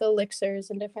 with like elixirs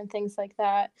and different things like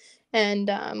that. And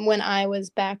when I was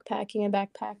backpacking, I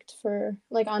backpacked for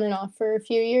like on and off for a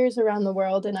few years around the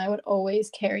world, and I would always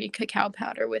carry cacao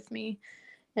powder with me.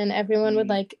 And everyone would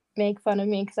like make fun of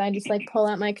me because I just like pull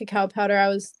out my cacao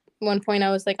powder. One point I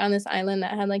was like on this island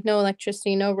that had like no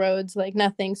electricity, no roads, like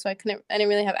nothing. So I didn't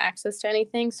really have access to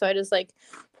anything. So I just like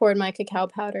poured my cacao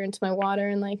powder into my water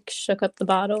and like shook up the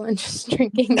bottle and just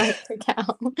drinking my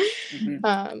cacao.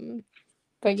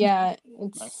 But yeah,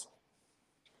 Nice.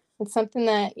 it's something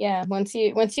that, yeah, once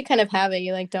you kind of have it,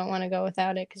 you like don't want to go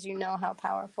without it because you know how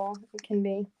powerful it can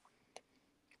be.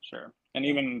 Sure. And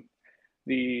even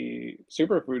the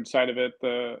superfood side of it,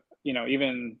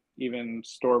 even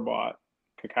store-bought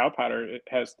cacao powder, it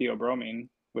has theobromine,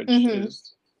 which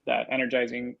is that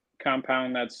energizing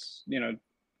compound that's,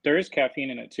 there is caffeine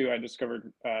in it too. I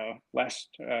discovered last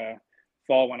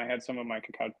fall when I had some of my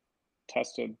cacao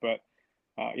tested. But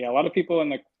yeah, a lot of people in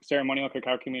the ceremonial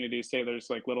cacao community say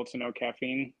there's like little to no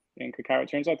caffeine in cacao. It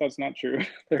turns out that's not true.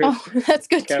 There's That's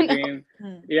good caffeine. to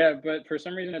know. Yeah, but for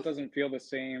some reason it doesn't feel the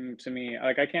same to me.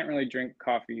 Like I can't really drink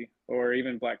coffee or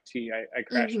even black tea. I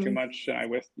crash too much, and I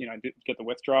get the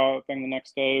withdrawal thing the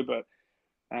next day. But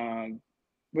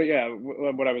yeah,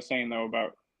 what I was saying though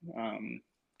about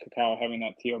cacao having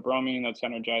that theobromine that's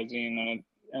energizing,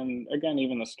 and again,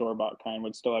 even the store bought kind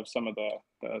would still have some of the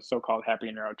so-called happy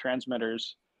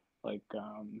neurotransmitters, like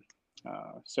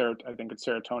I think it's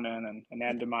serotonin and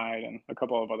anandamide and a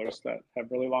couple of others that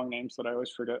have really long names that I always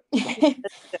forget.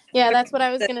 Yeah, that's what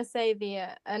I was gonna say, the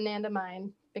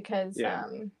anandamide, because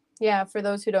yeah. For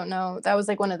those who don't know, that was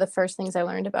like one of the first things I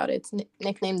learned about it. It's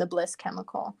nicknamed the bliss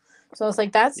chemical. So I was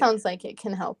like, that sounds like it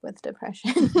can help with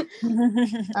depression.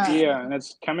 Yeah, and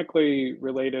it's chemically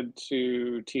related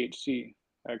to THC,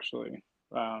 actually,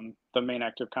 the main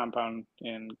active compound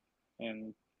in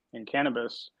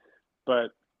cannabis.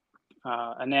 But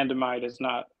anandamide is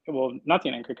not, well,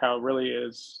 nothing in cacao really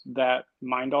is that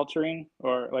mind altering.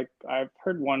 Or like I've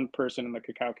heard one person in the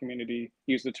cacao community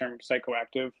use the term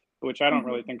psychoactive, which I don't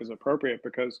really think is appropriate,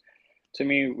 because to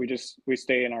me we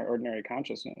stay in our ordinary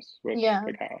consciousness with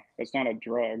cacao. It's not a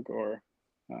drug, or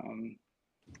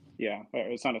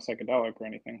it's not a psychedelic or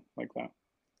anything like that.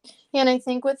 Yeah, and I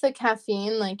think with the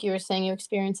caffeine, like you were saying, you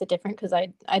experience it different, because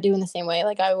I do in the same way.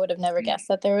 Like I would have never guessed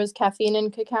that there was caffeine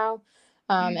in cacao.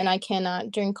 And I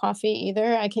cannot drink coffee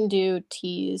either. I can do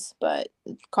teas, but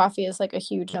coffee is like a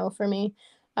huge no for me.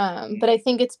 But I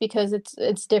think it's because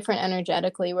it's different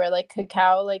energetically, where like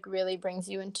cacao like really brings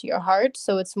you into your heart.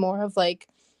 So it's more of like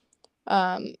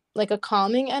a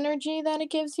calming energy that it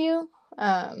gives you.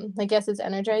 I guess it's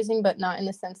energizing, but not in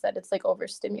the sense that it's like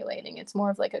overstimulating. It's more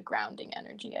of like a grounding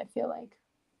energy, I feel like.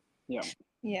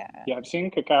 Yeah. I've seen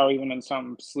cacao even in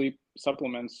some sleep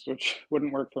supplements, which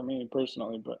wouldn't work for me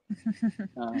personally, but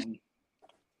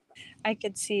I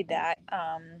could see that.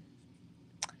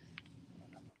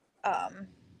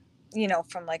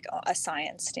 From like a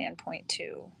science standpoint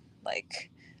too,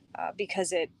 like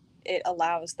because it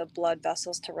allows the blood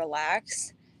vessels to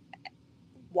relax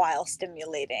while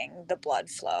stimulating the blood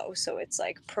flow. So it's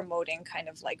like promoting kind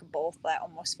of like both that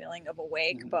almost feeling of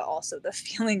awake, but also the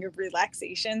feeling of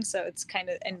relaxation. So it's kind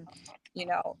of, and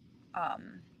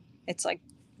it's like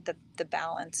the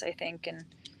balance, I think. And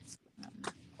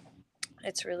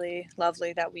it's really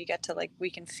lovely that we get to, like, we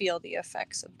can feel the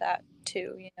effects of that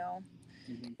too,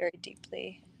 very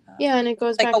deeply. Yeah, and it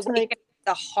goes Like back to awakening like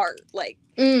the heart, like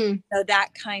that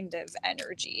kind of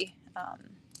energy.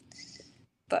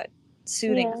 But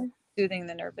soothing yeah. soothing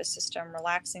the nervous system,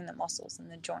 relaxing the muscles and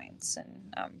the joints,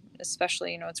 and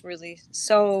especially, it's really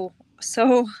so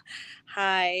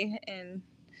high in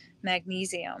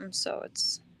magnesium, so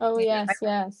it's Oh I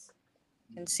yes.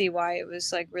 can see why it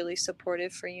was like really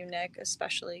supportive for you, Nick,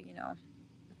 especially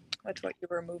with what you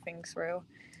were moving through.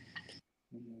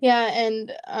 Yeah,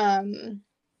 and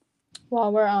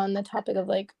while we're on the topic of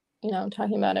like,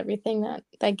 talking about everything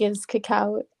that gives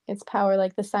cacao its power,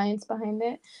 like the science behind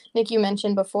it. Nick, you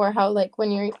mentioned before how like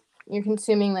when you're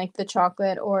consuming like the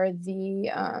chocolate or the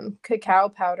cacao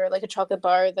powder, like a chocolate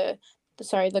bar, the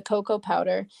cocoa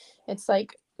powder, it's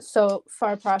like so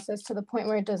far processed to the point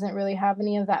where it doesn't really have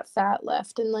any of that fat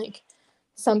left. And like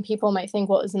some people might think,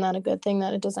 well, isn't that a good thing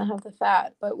that it doesn't have the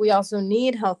fat? But we also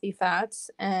need healthy fats,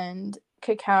 and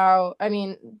cacao, I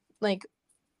mean, like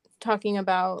talking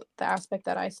about the aspect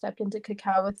that I stepped into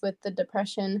cacao with the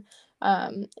depression,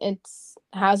 it's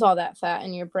has all that fat,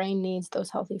 and your brain needs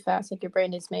those healthy fats. Like your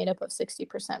brain is made up of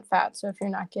 60% fat. So if you're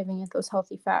not giving it those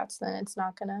healthy fats, then it's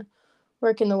not gonna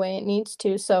work in the way it needs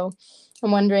to. So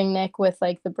I'm wondering, Nick, with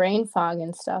like the brain fog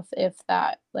and stuff, if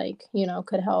that like,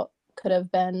 could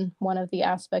have been one of the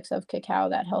aspects of cacao,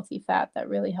 that healthy fat that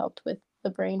really helped with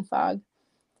the brain fog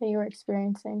that you were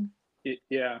experiencing.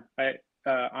 Yeah, I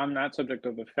on that subject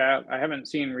of the fat, I haven't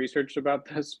seen research about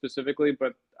this specifically,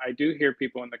 but I do hear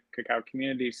people in the cacao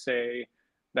community say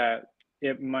that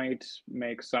it might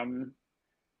make some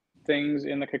things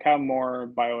in the cacao more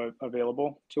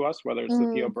bioavailable to us, whether it's the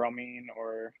theobromine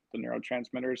or the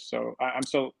neurotransmitters. So I'm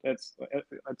still, it's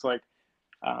like,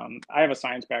 I have a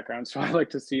science background, so I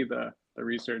like to see the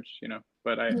research,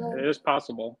 but it is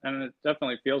possible, and it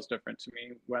definitely feels different to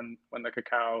me when the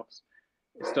cacao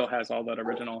still has all that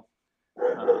original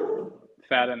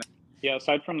fat in it. Yeah,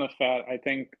 aside from the fat, I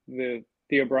think the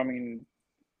theobromine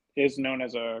is known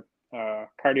as a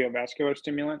cardiovascular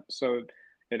stimulant, so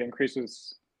it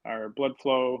increases our blood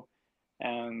flow,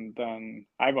 and then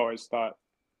I've always thought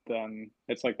then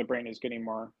it's like the brain is getting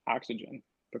more oxygen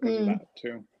because of that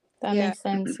too. That Yeah, makes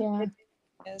sense. Yeah.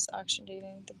 it is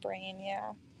oxygenating the brain.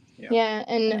 Yeah. Yeah. Yeah.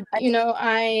 And,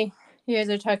 you guys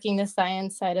are talking the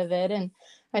science side of it. And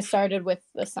I started with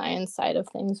the science side of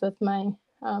things with my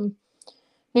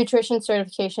nutrition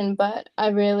certification, but I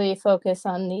really focus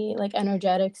on the like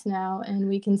energetics now. And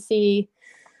we can see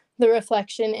the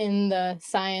reflection in the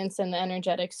science and the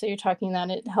energetics. So you're talking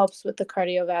that it helps with the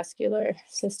cardiovascular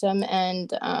system,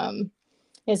 and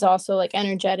is also like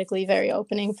energetically very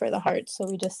opening for the heart. So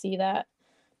we just see that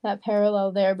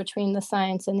parallel there between the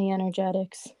science and the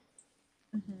energetics.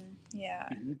 Yeah,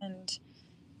 and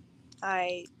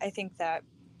I think that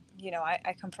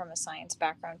I come from a science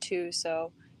background too,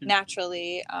 so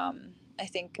naturally, I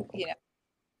think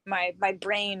my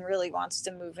brain really wants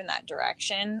to move in that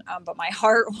direction, but my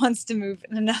heart wants to move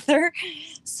in another.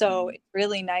 So it's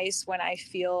really nice when I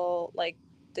feel like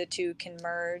the two can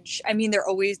merge. I mean,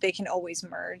 they can always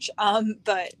merge, and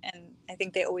I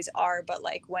think they always are. But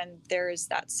like when there is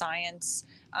that science,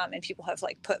 and people have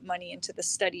like put money into the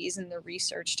studies and the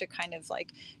research to kind of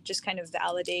like just kind of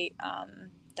validate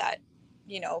that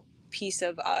piece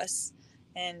of us,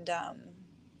 and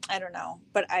I don't know,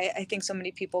 but I think so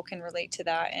many people can relate to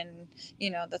that. And,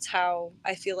 that's how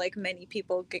I feel like many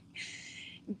people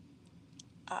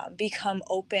become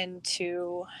open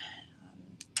to,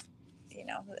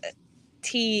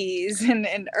 teas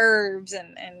and herbs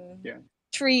and Yeah.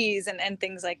 trees and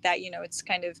things like that. It's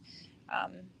kind of,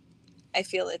 I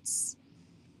feel it's,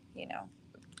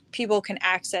 people can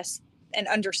access and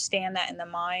understand that in the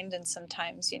mind. And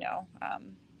sometimes,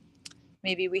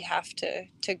 maybe we have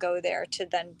to go there to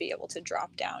then be able to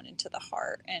drop down into the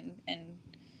heart and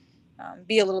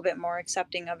be a little bit more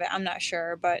accepting of it. I'm not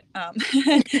sure, but I'm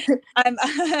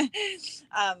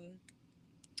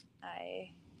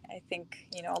I think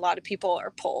a lot of people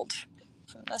are pulled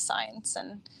from the science,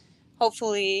 and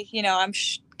hopefully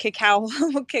cacao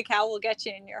cacao will get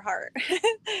you in your heart.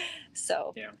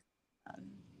 So Yeah.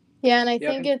 Yeah, and I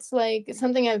think it's like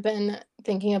something I've been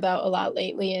thinking about a lot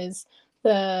lately is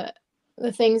the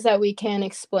things that we can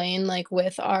explain like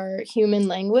with our human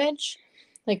language.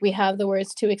 Like we have the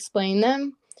words to explain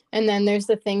them, and then there's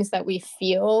the things that we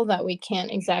feel that we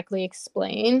can't exactly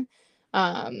explain.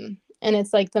 And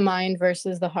it's like the mind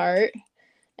versus the heart.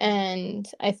 And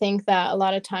I think that a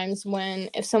lot of times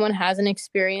if someone has an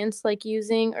experience like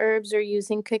using herbs or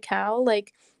using cacao,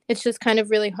 like it's just kind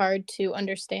of really hard to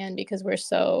understand because we're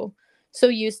so so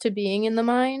used to being in the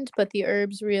mind, but the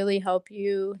herbs really help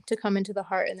you to come into the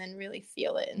heart and then really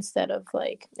feel it instead of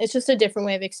like it's just a different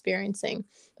way of experiencing.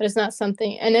 But it's not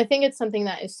something, and I think it's something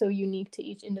that is so unique to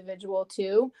each individual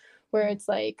too, where it's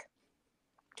like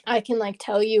I can like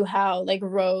tell you how like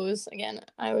Rose, again,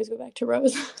 I always go back to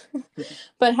Rose,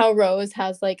 but how Rose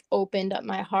has like opened up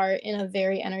my heart in a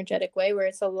very energetic way where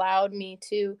it's allowed me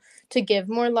to give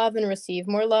more love and receive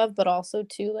more love, but also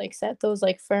to like set those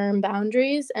like firm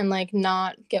boundaries and like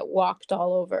not get walked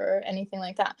all over or anything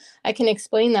like that. I can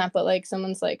explain that, but like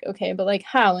someone's like, okay, but like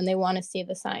how? And they want to see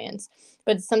the science.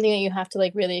 But it's something that you have to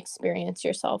like really experience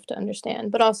yourself to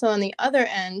understand. But also on the other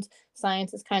end,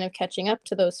 science is kind of catching up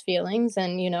to those feelings,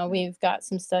 and we've got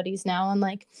some studies now on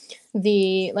like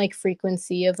the like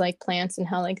frequency of like plants and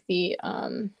how like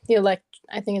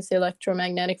I think it's the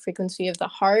electromagnetic frequency of the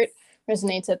heart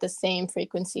resonates at the same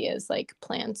frequency as like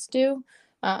plants do,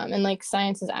 and like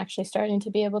science is actually starting to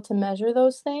be able to measure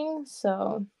those things,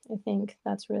 so I think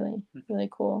that's really really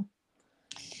cool.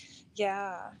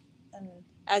 Yeah. And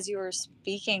as you were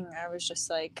speaking, I was just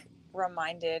like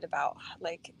reminded about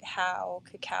like how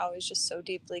cacao is just so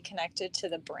deeply connected to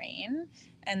the brain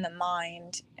and the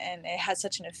mind, and it has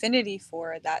such an affinity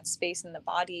for that space in the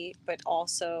body but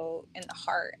also in the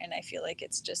heart. And I feel like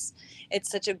it's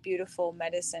such a beautiful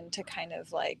medicine to kind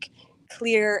of like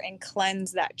clear and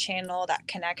cleanse that channel, that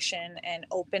connection, and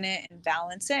open it and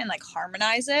balance it and like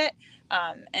harmonize it.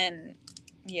 And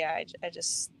yeah, I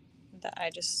just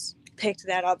picked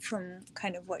that up from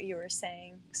kind of what you were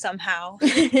saying somehow.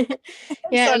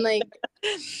 Yeah, So and like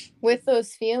with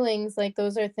those feelings, like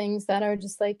those are things that are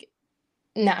just like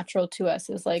natural to us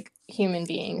as like human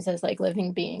beings, as like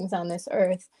living beings on this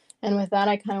earth. And with that,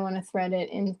 I kind of want to thread it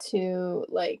into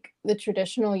like the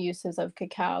traditional uses of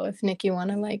cacao. If Nick, you want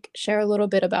to like share a little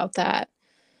bit about that.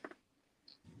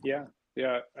 Yeah,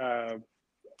 yeah,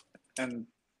 and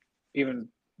even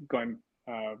going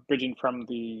bridging from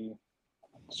the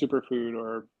superfood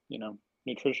or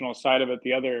nutritional side of it,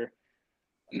 the other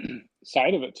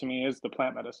side of it to me is the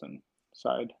plant medicine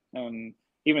side, and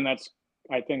even that's,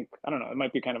 I think, I don't know, it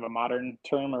might be kind of a modern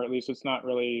term, or at least it's not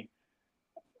really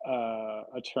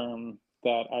a term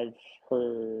that I've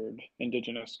heard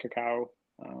indigenous cacao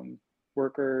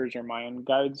workers or Mayan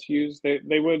guides use. They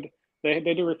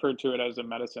do refer to it as a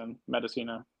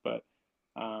medicina, but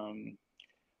um,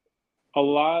 a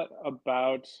lot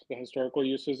about the historical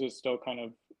uses is still kind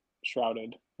of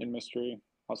shrouded in mystery.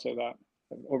 I'll say that.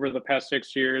 Over the past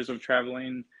 6 years of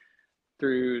traveling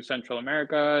through Central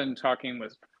America and talking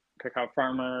with cacao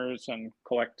farmers and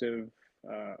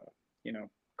uh, you know,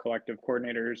 collective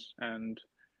coordinators and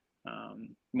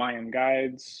Mayan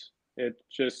guides, it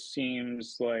just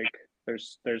seems like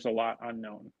there's a lot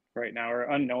unknown right now, or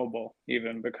unknowable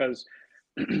even, because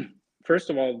first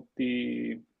of all,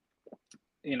 the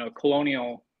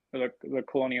colonial the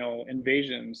colonial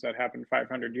invasions that happened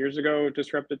 500 years ago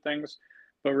disrupted things,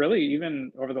 but really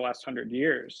even over the last 100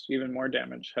 years, even more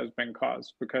damage has been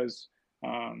caused because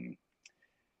um,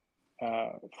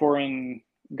 foreign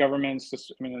governments,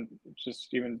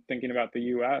 just even thinking about the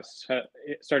US,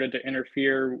 it started to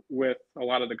interfere with a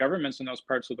lot of the governments in those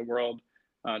parts of the world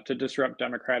to disrupt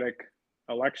democratic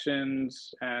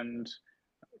elections and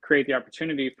create the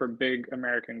opportunity for big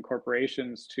American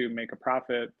corporations to make a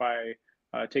profit by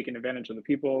taking advantage of the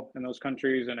people in those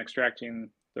countries and extracting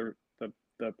the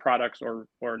products or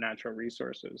natural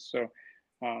resources. So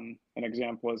an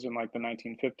example is in like the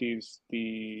 1950s,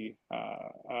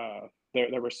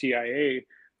 there were CIA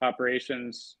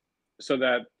operations so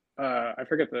that I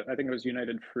forget I think it was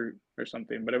United Fruit or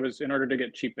something, but it was in order to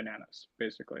get cheap bananas,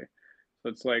 basically. So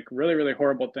it's like really, really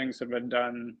horrible things have been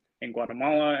done in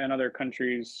Guatemala and other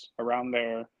countries around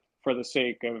there for the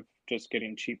sake of just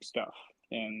getting cheap stuff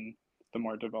in the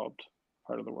more developed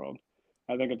part of the world.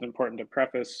 I think it's important to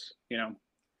preface,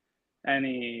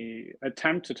 any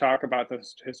attempt to talk about the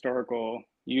historical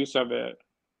use of it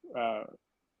uh,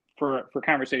 for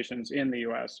conversations in the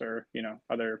U.S. or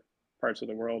other parts of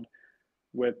the world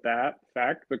with that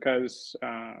fact, because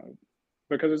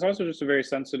it's also just a very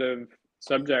sensitive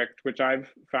subject, which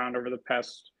I've found over the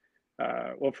past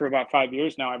for about 5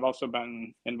 years now. I've also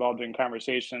been involved in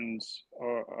conversations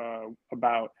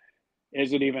about,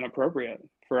 is it even appropriate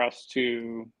for us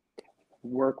to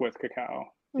work with cacao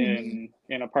in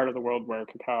a part of the world where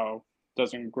cacao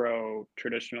doesn't grow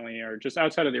traditionally or just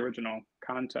outside of the original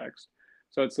context.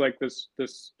 So it's like this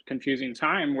confusing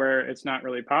time where it's not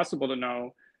really possible to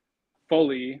know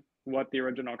fully what the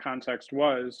original context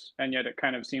was, and yet it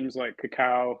kind of seems like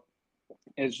cacao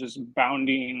is just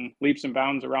bounding leaps and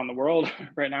bounds around the world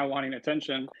right now, wanting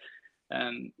attention.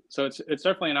 And so it's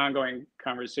definitely an ongoing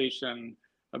conversation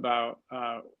about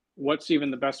what's even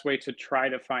the best way to try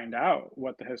to find out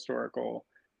what the historical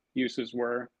uses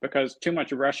were, because too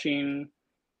much rushing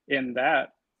in that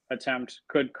attempt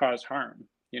could cause harm.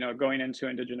 Going into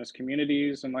indigenous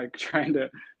communities and like trying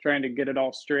to get it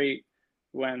all straight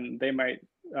when they might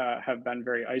have been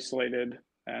very isolated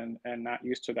and not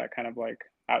used to that kind of like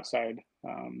outside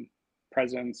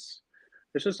presence.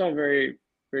 It's just all very,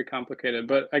 very complicated.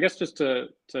 But I guess just to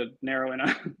narrow in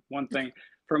on one thing,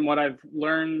 from what I've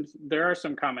learned, there are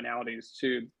some commonalities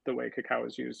to the way cacao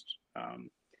is used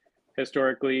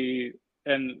historically,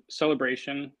 and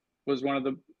celebration was one of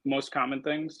the most common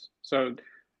things. So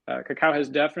cacao has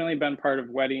definitely been part of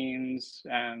weddings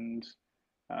and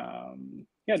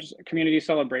yeah, just community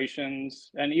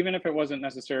celebrations. And even if it wasn't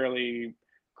necessarily,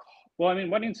 well, I mean,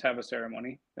 weddings have a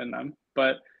ceremony in them,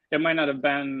 but it might not have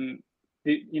been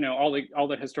all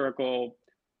the historical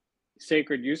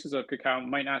sacred uses of cacao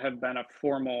might not have been a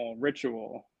formal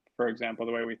ritual, for example,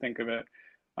 the way we think of it.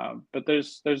 But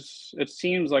there's it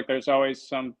seems like there's always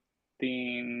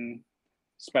something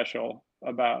special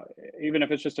about, even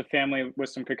if it's just a family with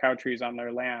some cacao trees on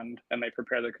their land and they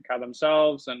prepare the cacao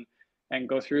themselves and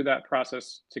go through that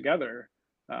process together.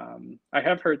 I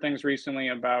have heard things recently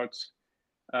about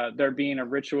there being a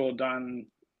ritual done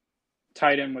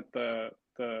tied in with the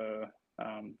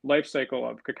life cycle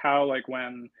of cacao, like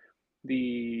when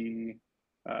the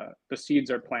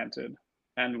seeds are planted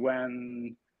and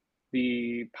when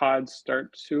the pods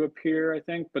start to appear, I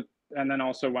think, and then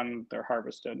also when they're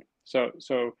harvested. So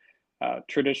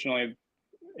traditionally,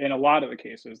 in a lot of the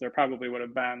cases, there probably would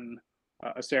have been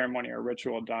a ceremony or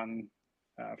ritual done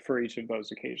for each of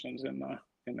those occasions in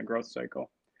the growth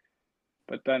cycle.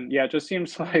 But then, yeah, it just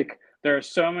seems like there are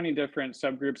so many different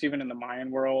subgroups, even in the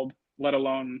Mayan world, let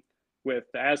alone with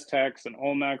the Aztecs and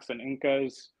Olmecs and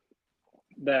Incas,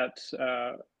 that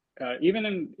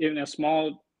even in a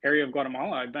small area of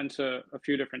Guatemala, I've been to a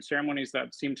few different ceremonies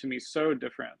that seem to me so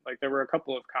different. Like there were a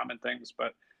couple of common things,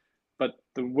 but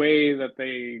the way that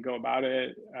they go about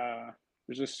it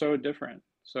was just so different.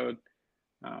 So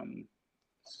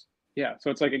yeah,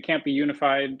 so it's like it can't be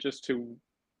unified just to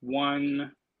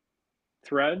one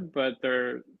thread, but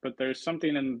there's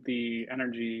something in the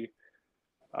energy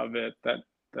of it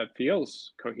that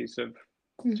feels cohesive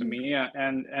to me.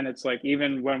 And it's like,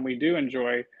 even when we do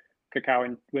enjoy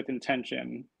cacao with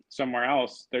intention somewhere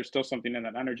else, there's still something in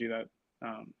that energy that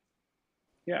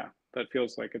yeah, that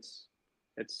feels like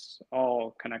it's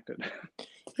all connected.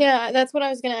 Yeah, that's what I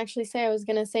was going to actually say. I was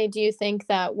going to say, do you think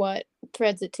that what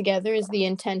threads it together is the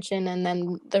intention and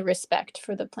then the respect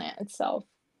for the plant itself?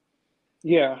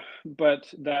 Yeah,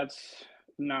 but that's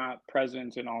not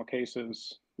present in all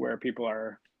cases where people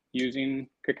are using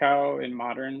cacao in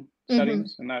modern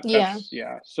settings, and Yeah. that's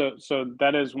yeah. So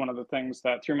that is one of the things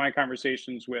that through my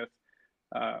conversations with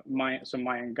some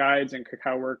Mayan guides and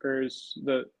cacao workers,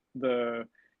 the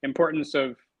importance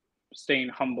of staying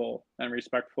humble and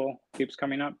respectful keeps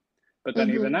coming up. But then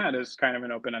even that is kind of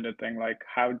an open-ended thing. Like,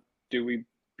 how do we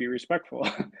be respectful?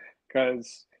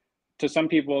 Because to some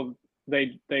people,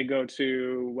 they go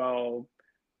to, well,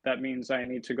 that means I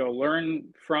need to go learn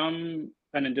from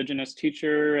an indigenous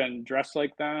teacher and dress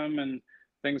like them and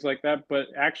things like that. But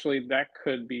actually, that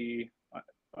could be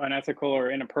unethical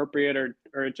or inappropriate,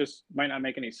 or it just might not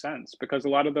make any sense, because a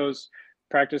lot of those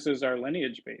practices are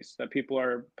lineage based that people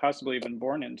are possibly even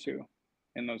born into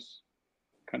in those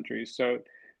countries. So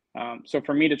so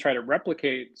for me to try to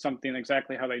replicate something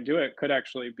exactly how they do it could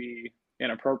actually be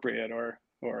inappropriate,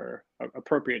 or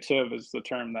appropriative is the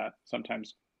term that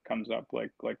sometimes comes up,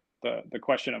 like the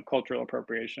question of cultural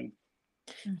appropriation.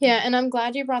 Yeah, and I'm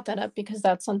glad you brought that up, because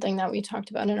that's something that we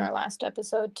talked about in our last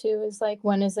episode too, is like,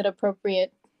 when is it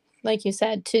appropriate, like you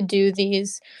said, to do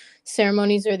these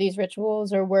ceremonies or these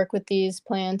rituals or work with these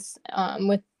plants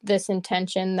with this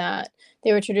intention that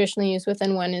they were traditionally used with,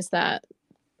 and when is that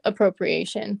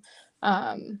appropriation?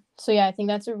 So yeah, I think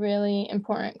that's a really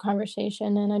important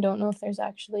conversation, and I don't know if there's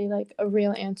actually like a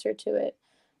real answer to it.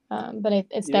 But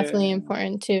it's definitely Yeah,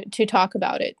 important to talk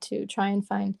about it, to try and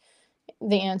find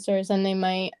the answers, and they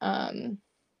might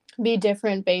be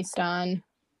different based on,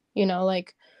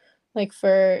 like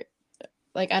for,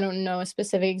 like, I don't know a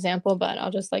specific example, but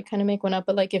I'll just like kind of make one up.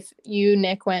 But like, if you,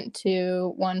 Nick, went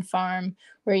to one farm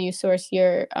where you source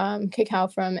your cacao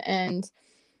from, and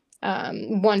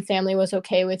one family was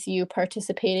okay with you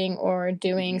participating or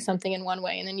doing something in one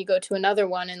way, and then you go to another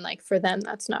one and like for them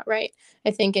that's not right.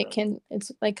 I think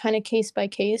it's like kind of case by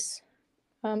case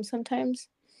sometimes,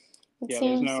 it yeah,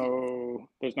 seems.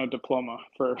 there's no diploma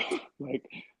for like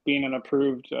being an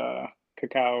approved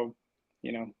cacao,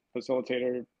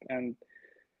 facilitator. And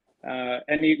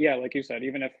yeah, like you said,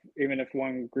 even if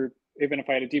one group, even if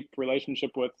I had a deep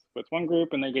relationship with one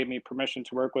group and they gave me permission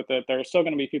to work with it, there are still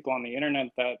going to be people on the internet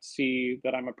that see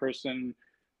that I'm a person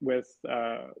with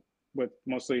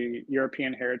mostly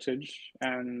European heritage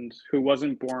and who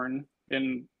wasn't born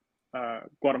in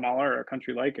Guatemala or a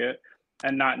country like it,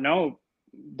 and not know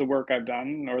the work I've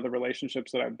done or the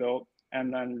relationships that I've built,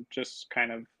 and then just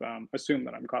kind of assume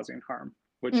that I'm causing harm,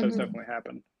 which has definitely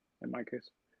happened in my case.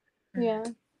 Yeah.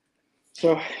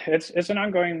 So it's an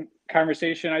ongoing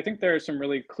conversation. I think there are some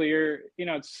really clear,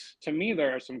 it's, to me,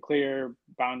 there are some clear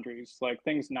boundaries, like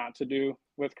things not to do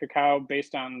with Cacao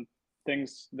based on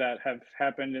things that have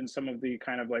happened in some of the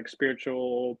kind of like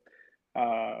spiritual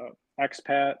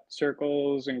expat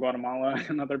circles in Guatemala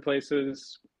and other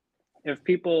places. If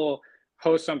people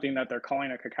host something that they're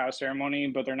calling a cacao ceremony,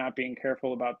 but they're not being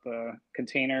careful about the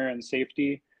container and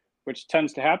safety, which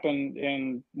tends to happen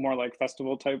in more like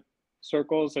festival type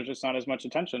circles, there's just not as much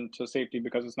attention to safety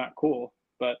because it's not cool.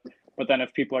 But then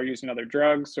if people are using other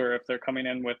drugs or if they're coming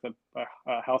in with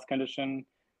a health condition,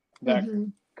 that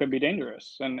could be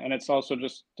dangerous, and it's also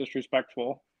just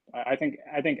disrespectful. I think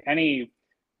any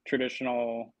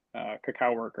traditional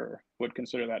cacao worker would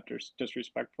consider that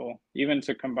disrespectful, even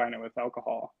to combine it with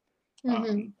alcohol.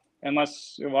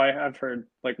 Unless, well, I've heard,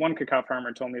 like, one cacao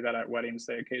farmer told me that at weddings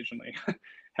they occasionally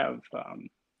have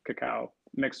cacao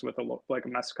mixed with like a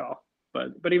mezcal,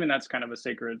 but even that's kind of a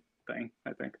sacred thing,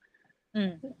 I think.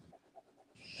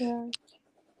 Yeah.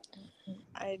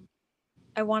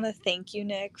 I want to thank you,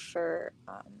 Nick, for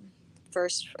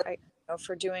first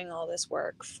for doing all this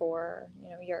work, for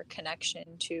your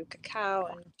connection to cacao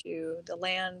and to the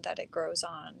land that it grows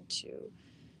on, to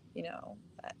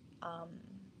um,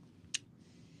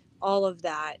 all of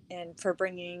that, and for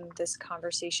bringing this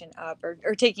conversation up,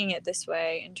 or taking it this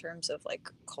way in terms of like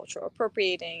cultural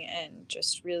appropriating and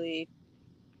just really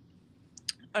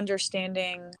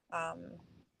understanding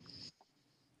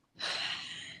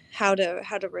how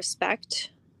to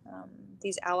respect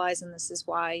these allies. And this is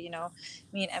why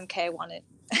me and MK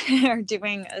are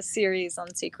doing a series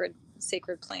on sacred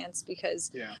plants,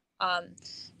 because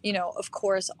of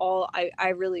course, I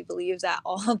really believe that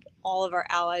all of our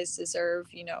allies deserve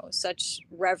such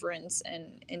reverence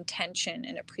and intention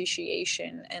and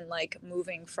appreciation, and like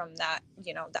moving from that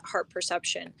that heart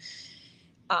perception.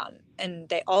 And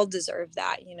they all deserve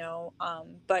that,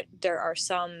 but there are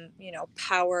some,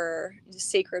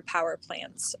 sacred power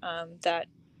plants that,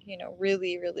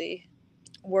 really, really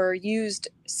were used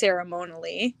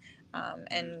ceremonially.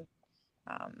 And,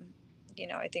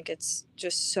 I think it's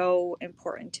just so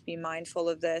important to be mindful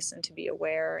of this and to be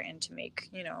aware and to make,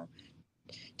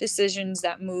 decisions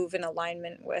that move in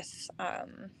alignment with,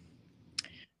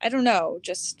 I don't know,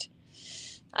 just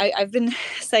I've been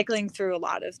cycling through a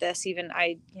lot of this. Even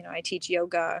I teach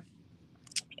yoga,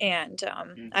 and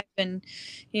I've been,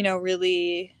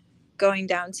 really going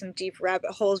down some deep rabbit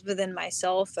holes within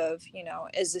myself of,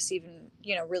 is this even,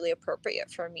 really appropriate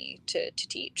for me to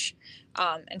teach,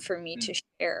 and for me to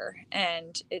share.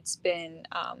 And it's been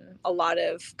a lot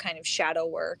of kind of shadow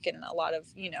work, and a lot of,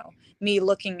 me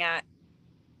looking at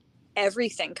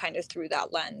everything kind of through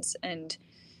that lens. And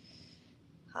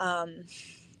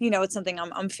it's something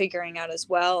I'm figuring out as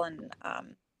well, and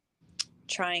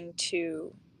trying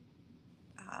to,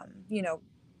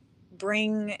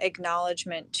 bring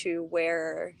acknowledgement to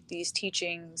where these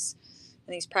teachings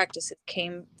and these practices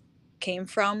came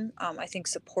from. I think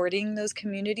supporting those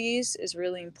communities is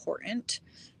really important.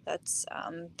 That's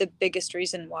the biggest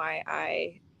reason why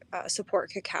I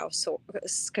support Cacao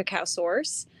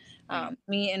Source.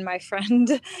 Me and my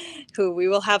friend, who we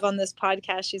will have on this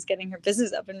podcast, she's getting her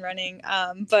business up and running.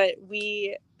 But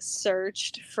we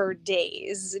searched for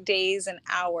days and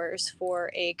hours for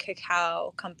a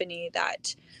cacao company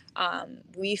that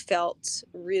we felt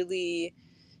really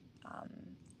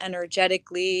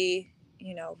energetically,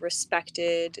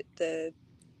 respected the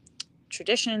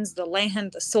traditions, the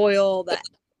land, the soil, that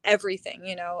everything,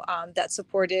 that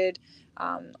supported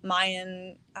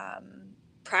Mayan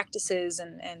practices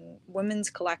and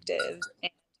women's collectives,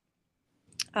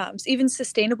 and even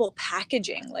sustainable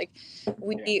packaging. Like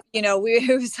we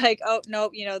it was like, oh no,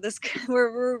 this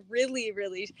we're really,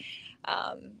 really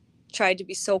tried to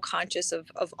be so conscious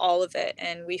of all of it,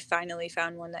 and we finally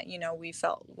found one that we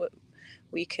felt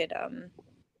we could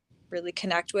really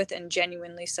connect with and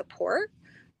genuinely support.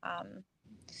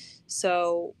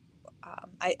 So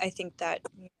I think that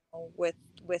with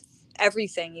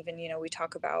everything, even we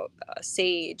talk about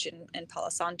sage and Palo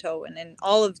Santo and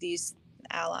all of these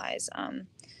allies.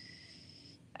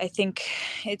 I think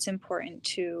it's important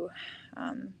to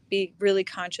be really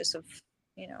conscious of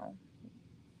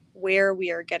where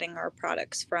we are getting our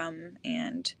products from,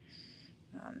 and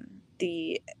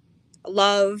the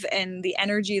love and the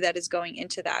energy that is going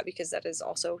into that, because that is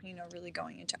also, you know, really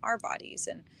going into our bodies.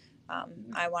 And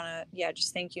I want to,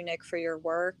 just thank you, Nick, for your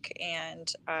work,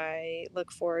 and I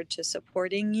look forward to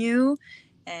supporting you.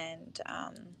 And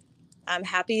I'm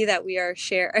happy that we are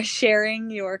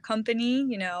sharing your company,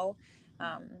 you know,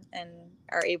 and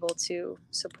are able to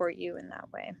support you in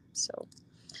that way. So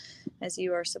as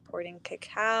you are supporting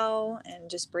Cacao and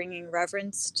just bringing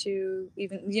reverence to,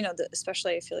 even, you know,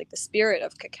 especially I feel like the spirit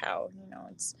of Cacao, you know,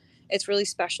 it's really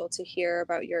special to hear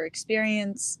about your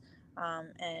experience,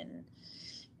 and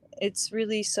it's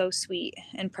really so sweet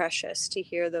and precious to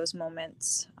hear those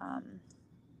moments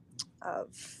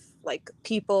of like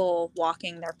people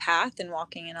walking their path and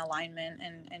walking in alignment,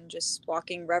 and just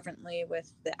walking reverently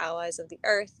with the allies of the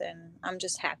earth. And I'm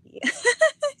just happy.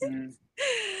 Mm.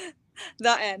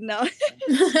 The end. No.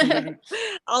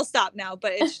 I'll stop now,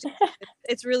 but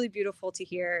it's really beautiful to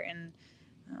hear. And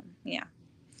yeah.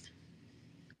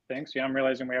 Thanks. Yeah, I'm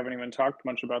realizing we haven't even talked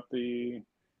much about the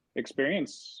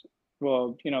experience.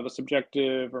 Well, you know, the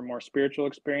subjective or more spiritual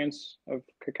experience of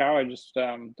Cacao. I just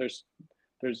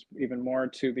there's even more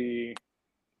to the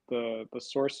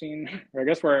sourcing. Or I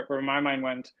guess where my mind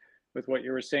went with what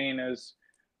you were saying is,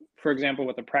 for example,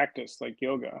 with a practice like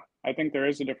yoga, I think there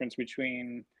is a difference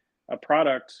between a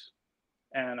product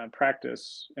and a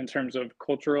practice in terms of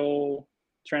cultural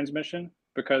transmission,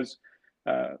 because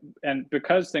and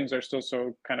because things are still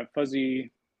so kind of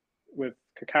fuzzy with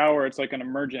Cacao, or it's like an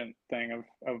emergent thing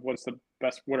of what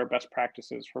are best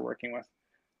practices for working with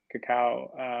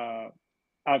Cacao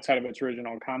outside of its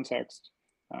original context.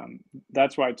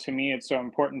 That's why, to me, it's so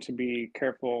important to be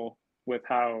careful with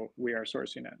how we are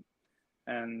sourcing it,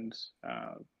 and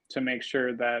to make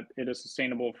sure that it is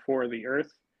sustainable for the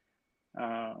earth,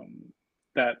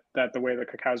 that the way the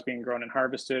cacao is being grown and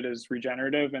harvested is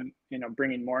regenerative, and, you know,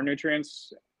 bringing more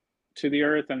nutrients to the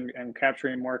earth, and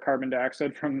capturing more carbon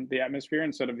dioxide from the atmosphere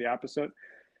instead of the opposite,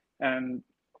 and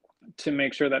to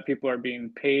make sure that people are being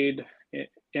paid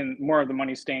in more of the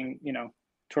money staying, you know,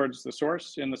 towards the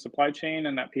source in the supply chain,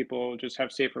 and that people just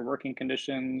have safer working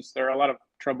conditions. There's a lot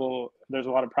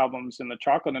of problems in the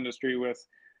chocolate industry with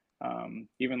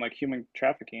even like human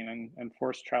trafficking and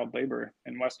forced child labor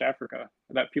in West Africa,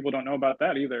 that people don't know about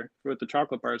that either, with the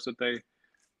chocolate bars that they,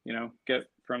 you know, get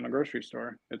from the grocery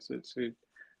store.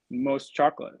 Most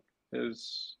chocolate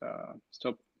is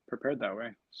still prepared that way.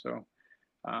 So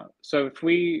if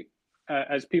we,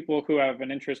 as people who have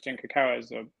an interest in cacao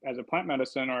as a plant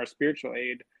medicine or a spiritual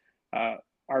aid,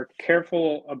 are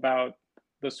careful about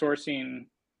the sourcing,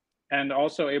 and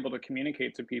also able to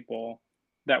communicate to people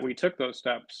that we took those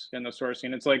steps in the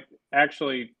sourcing, it's like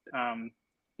actually,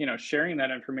 you know, sharing that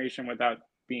information without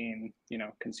being, you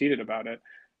know, conceited about it,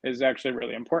 is actually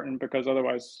really important, because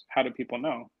otherwise, how do people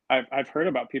know? I've heard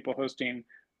about people hosting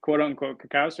quote unquote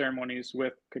cacao ceremonies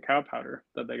with cacao powder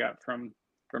that they got from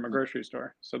a grocery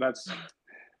store. So that's,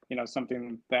 you know,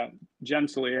 something that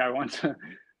gently I want to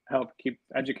help keep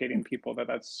educating people that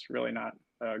that's really not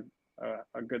a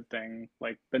good thing.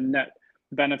 Like the net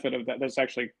benefit of that's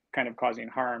actually kind of causing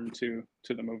harm to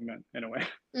the movement in a way.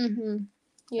 Mm-hmm.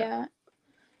 Yeah,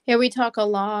 we talk a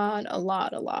lot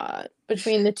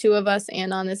between the two of us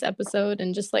and on this episode,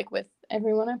 and just like with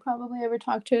everyone I probably ever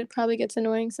talked to, it probably gets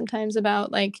annoying sometimes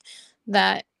about like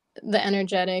that, the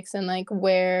energetics, and like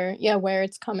where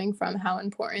it's coming from, how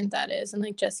important that is. And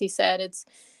like Jesse said, it's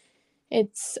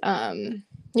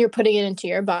you're putting it into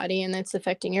your body and it's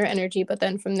affecting your energy, but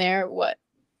then from there, whatever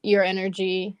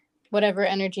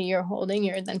energy you're holding,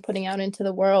 you're then putting out into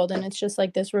the world, and it's just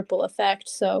like this ripple effect.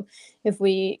 So if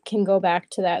we can go back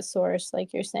to that source,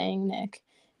 like you're saying, Nick,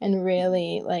 and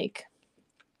really like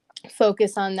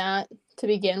focus on that to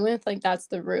begin with, like that's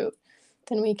the root,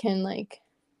 then we can, like,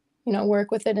 you know,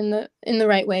 work with it in the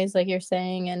right ways, like you're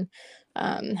saying,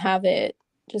 and have it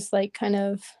just like kind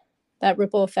of, that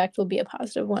ripple effect will be a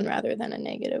positive one rather than a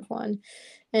negative one.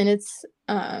 And it's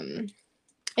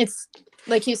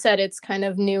like you said, it's kind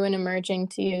of new and emerging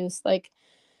to use like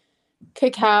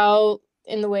cacao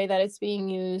in the way that it's being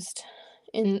used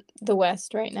in the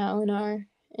West right now,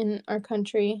 in our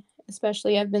country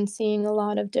especially. I've been seeing a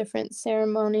lot of different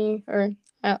ceremony, or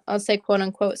I'll say quote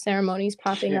unquote ceremonies,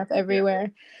 popping up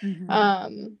everywhere.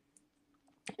 Mm-hmm.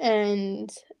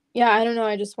 And yeah, I don't know,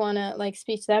 I just want to like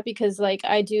speak to that, because like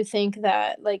I do think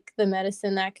that like the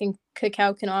medicine that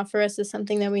cacao can offer us is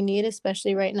something that we need,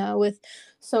 especially right now with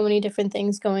so many different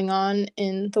things going on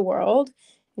in the world.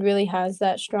 It really has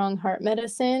that strong heart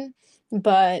medicine,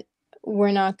 but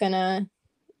we're not gonna,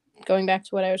 going back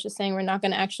to what I was just saying, we're not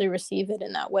gonna actually receive it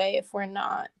in that way if we're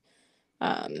not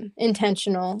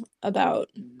intentional about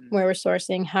where we're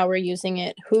sourcing, how we're using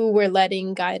it, who we're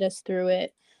letting guide us through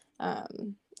it.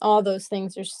 All those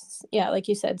things are, yeah, like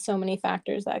you said, so many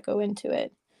factors that go into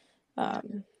it.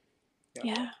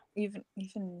 Yeah. Even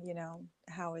you know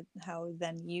how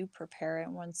then you prepare it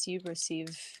once you receive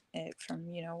it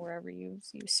from, you know, wherever you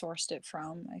sourced it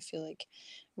from. I feel like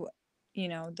you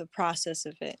know, the process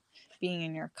of it being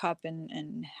in your cup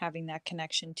and having that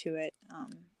connection to it,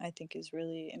 I think is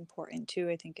really important too.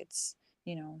 I think it's,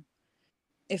 you know,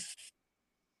 if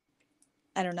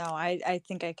I don't know, I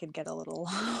think I could get a little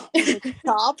over the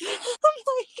top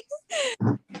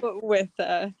like with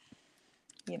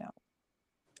you know,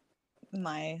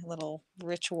 my little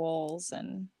rituals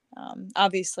and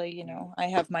obviously, you know, I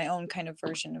have my own kind of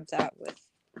version of that with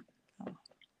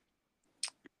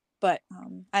but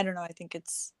I don't know, I think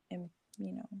it's, you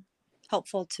know,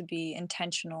 helpful to be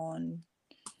intentional and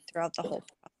throughout the whole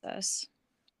process.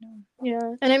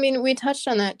 Yeah. And I mean, we touched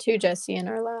on that too, Jesse, in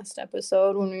our last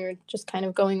episode when we were just kind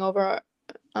of going over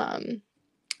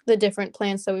the different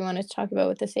plants that we wanted to talk about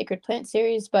with the Sacred Plant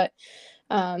series. But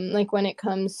like when it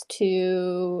comes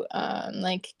to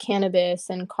like cannabis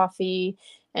and coffee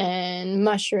and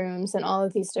mushrooms and all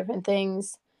of these different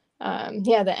things,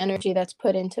 yeah, the energy that's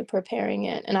put into preparing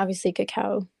it. And obviously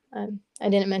cacao, I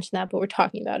didn't mention that, but we're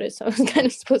talking about it, so it's kind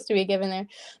of supposed to be given there.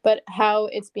 But how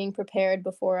it's being prepared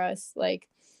before us, like,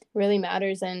 really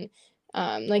matters. And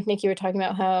like Nikki, were talking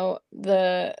about how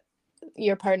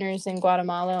your partners in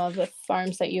Guatemala, all the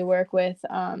farms that you work with,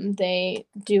 they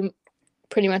do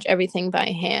pretty much everything by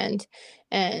hand,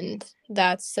 and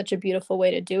that's such a beautiful way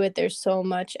to do it. There's so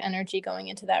much energy going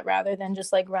into that rather than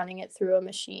just like running it through a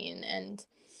machine. And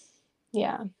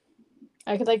yeah,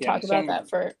 I could like talk about that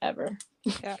forever.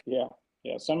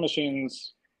 Yeah, some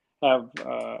machines have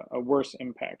a worse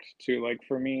impact too. Like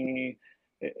for me,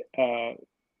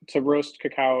 to roast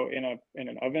cacao in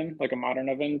an oven, like a modern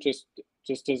oven, just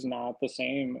is not the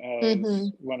same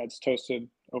as when it's toasted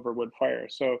over wood fire.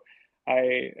 So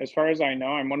as far as I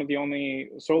know, I'm one of the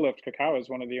only, Solift Cacao is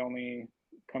one of the only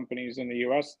companies in the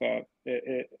US that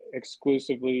it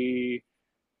exclusively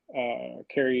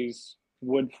carries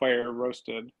wood fire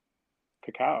roasted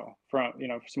cacao from, you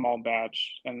know, small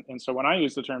batch. And so when I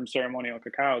use the term ceremonial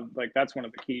cacao, like that's one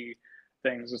of the key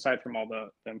things aside from all the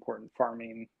important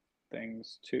farming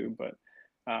things too. But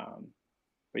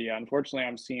yeah, unfortunately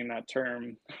I'm seeing that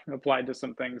term applied to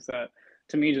some things that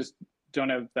to me just don't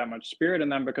have that much spirit in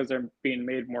them because they're being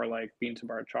made more like bean to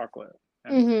bar chocolate.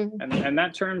 And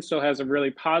that term still has a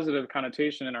really positive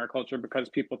connotation in our culture because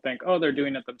people think, oh, they're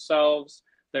doing it themselves,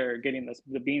 they're getting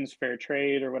the beans fair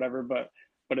trade or whatever, but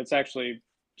it's actually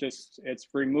just, it's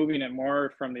removing it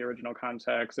more from the original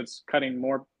context. It's cutting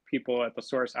more people at the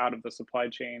source out of the supply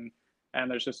chain, and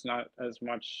there's just not as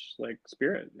much like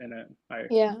spirit in it.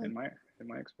 In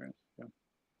my experience.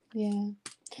 Yeah.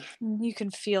 You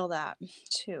can feel that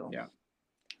too.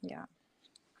 Yeah.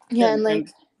 And like,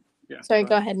 sorry,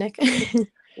 go ahead, Nick.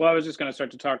 Well, I was just going to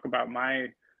start to talk about my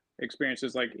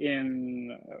experiences, like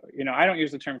in, you know, I don't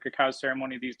use the term cacao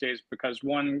ceremony these days because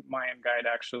one Mayan guide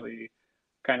actually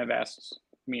kind of asked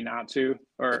me not to,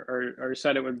 or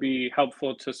said it would be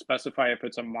helpful to specify if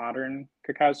it's a modern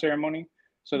cacao ceremony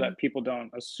so that people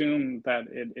don't assume that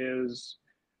it is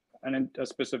a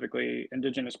specifically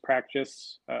indigenous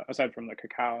practice aside from the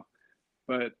cacao.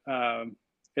 But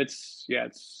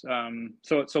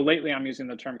so lately I'm using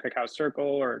the term cacao circle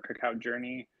or cacao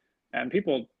journey, and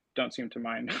people don't seem to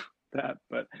mind that.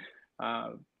 But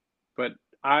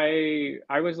I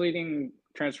was leading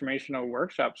transformational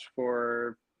workshops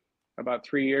for about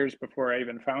 3 years before I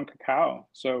even found cacao.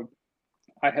 So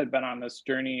I had been on this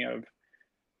journey of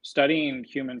studying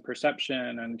human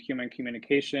perception and human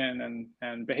communication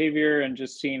and behavior, and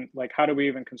just seeing like how do we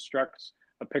even construct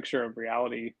a picture of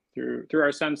reality through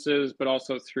our senses, but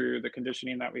also through the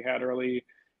conditioning that we had early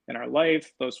in our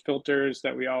life, those filters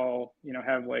that we all, you know,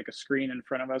 have like a screen in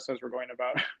front of us as we're going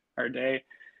about our day.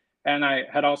 And I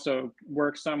had also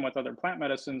worked some with other plant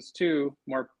medicines too,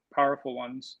 more powerful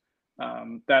ones,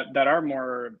 that are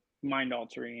more mind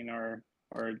altering or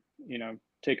you know,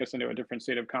 take us into a different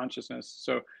state of consciousness.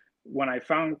 So when I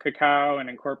found cacao and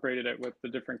incorporated it with the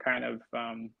different kind of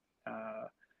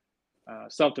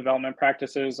self-development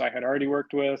practices I had already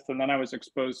worked with, and then I was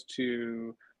exposed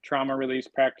to trauma release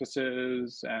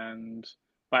practices and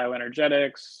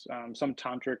bioenergetics, some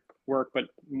tantric work, but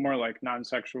more like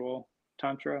non-sexual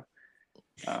tantra.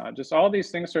 Just all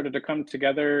these things started to come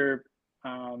together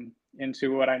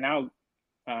into what I now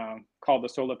call the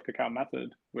Solip Cacao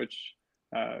method, which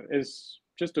is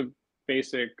just a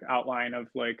basic outline of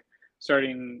like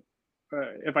starting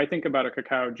if I think about a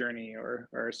cacao journey or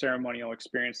a ceremonial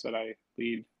experience that I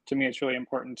lead, to me, it's really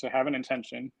important to have an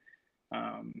intention.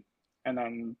 Um, and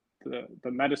then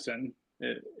the medicine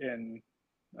in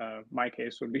my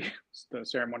case would be the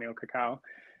ceremonial cacao.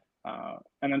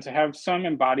 And then to have some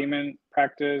embodiment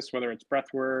practice, whether it's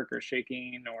breath work or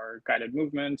shaking or guided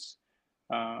movements,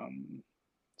 um,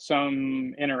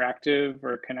 some interactive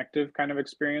or connective kind of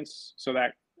experience. So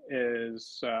that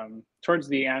is towards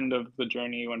the end of the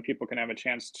journey when people can have a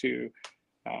chance to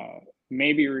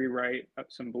maybe rewrite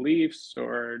some beliefs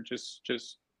or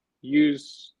just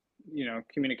use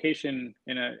communication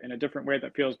in a different way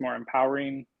that feels more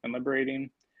empowering and liberating.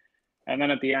 And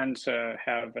then at the end to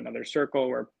have another circle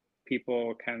where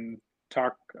people can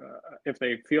talk if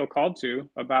they feel called to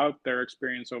about their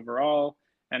experience overall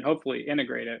and hopefully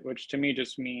integrate it, which to me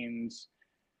just means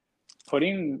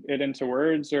putting it into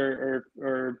words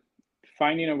or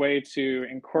finding a way to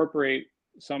incorporate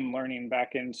some learning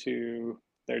back into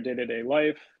their day-to-day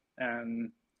life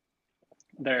and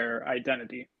their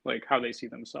identity, like how they see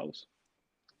themselves.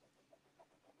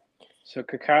 So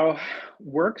cacao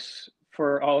works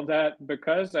for all of that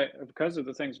because of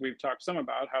the things we've talked some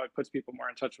about, how it puts people more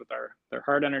in touch with their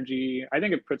heart energy. I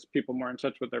think it puts people more in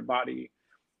touch with their body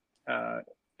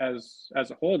as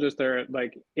a whole, just their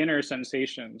like inner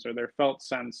sensations or their felt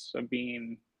sense of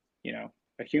being,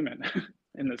 a human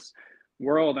in this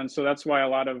world. And so that's why a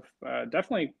lot of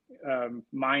definitely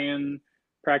Mayan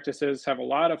practices have a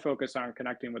lot of focus on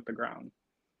connecting with the ground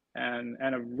and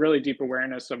a really deep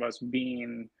awareness of us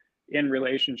being in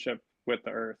relationship with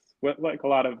the earth, what like a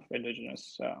lot of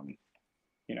indigenous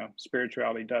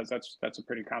spirituality does. That's a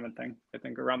pretty common thing, I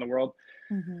think, around the world.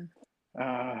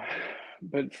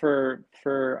 But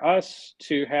for us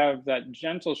to have that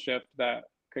gentle shift that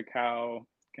cacao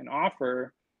can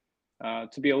offer,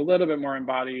 to be a little bit more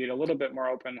embodied, a little bit more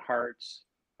open hearts,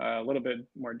 a little bit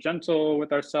more gentle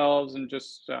with ourselves, and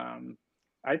just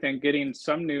I think getting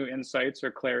some new insights or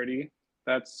clarity.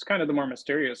 That's kind of the more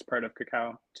mysterious part of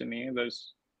cacao to me.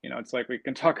 There's, it's like we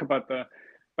can talk about the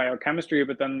biochemistry,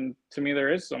 but then to me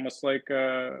there is almost like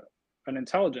an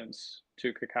intelligence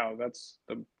to cacao. That's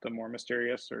the more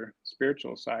mysterious or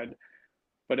spiritual side.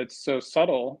 But it's so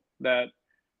subtle that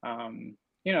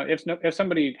if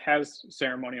somebody has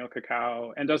ceremonial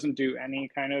cacao and doesn't do any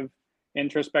kind of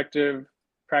introspective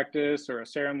practice or a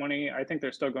ceremony, I think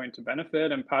they're still going to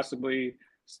benefit and possibly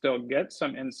still get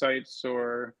some insights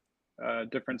or a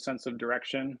different sense of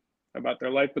direction about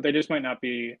their life, but they just might not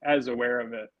be as aware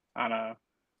of it on a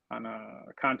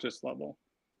conscious level.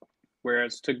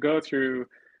 Whereas to go through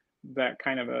that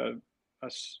kind of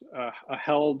a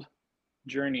held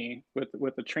journey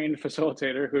with a trained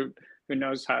facilitator who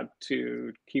knows how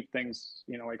to keep things,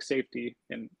 like safety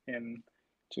in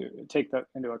to take that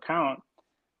into account,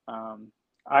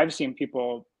 I've seen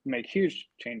people make huge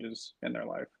changes in their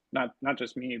life. Not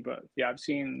just me, but yeah, I've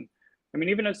seen. I mean,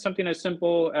 even as something as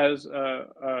simple as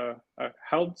a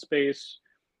held space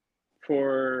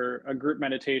for a group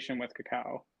meditation with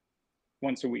cacao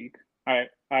once a week.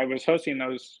 I was hosting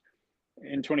those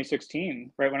in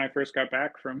 2016, right when I first got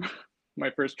back from my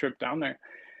first trip down there.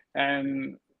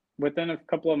 And within a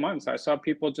couple of months, I saw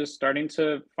people just starting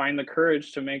to find the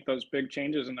courage to make those big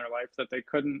changes in their life that they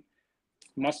couldn't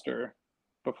muster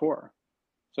before.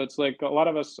 So it's like a lot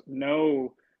of us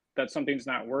know that something's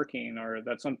not working or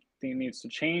that something needs to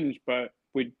change, but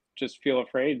we just feel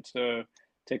afraid to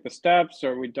take the steps,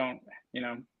 or we don't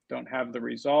have the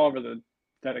resolve or the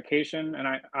dedication. And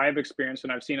I've experienced,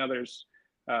 and I've seen others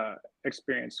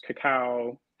experience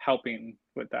cacao helping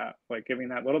with that, like giving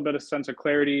that little bit of sense of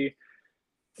clarity,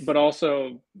 but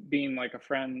also being like a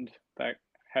friend that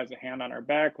has a hand on our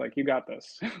back, like, you got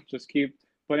this. Just keep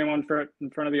putting one foot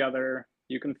in front of the other.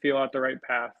 You can feel out the right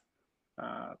path,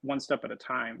 one step at a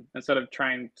time, instead of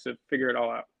trying to figure it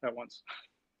all out at once.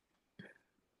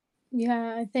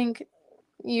 Yeah, I think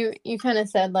you kind of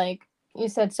said, like, you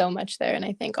said so much there, and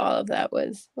I think all of that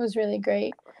was really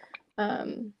great,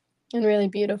 and really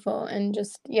beautiful, and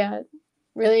just, yeah,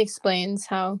 really explains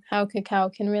how cacao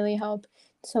can really help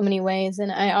so many ways.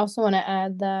 And I also want to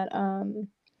add that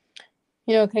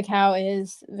cacao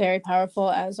is very powerful,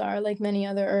 as are like many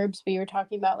other herbs. But you were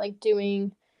talking about like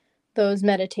doing those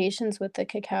meditations with the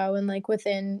cacao, and like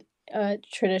within a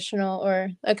traditional,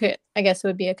 or okay, I guess it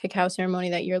would be a cacao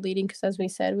ceremony that you're leading, because as we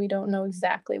said, we don't know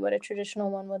exactly what a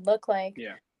traditional one would look like.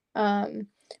 Yeah.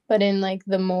 But in like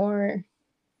the more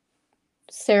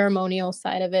ceremonial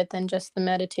side of it than just the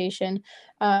meditation,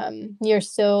 you're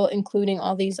still including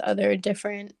all these other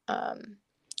different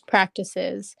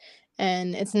practices,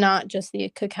 and it's not just the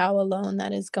cacao alone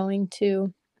that is going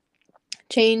to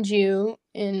change you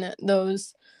in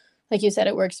those like you said,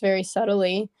 it works very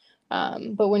subtly.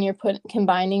 But when you're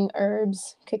combining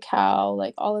herbs, cacao,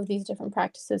 like all of these different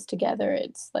practices together,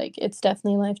 it's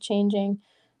definitely life-changing.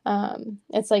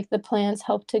 It's like the plants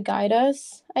help to guide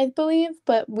us, I believe,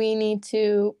 but we need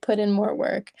to put in more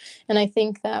work. And I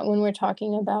think that when we're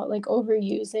talking about like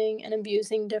overusing and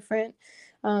abusing different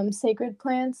sacred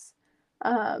plants,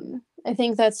 I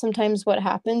think that's sometimes what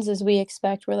happens is we're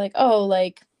like, oh,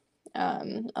 like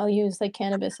I'll use like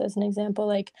cannabis as an example.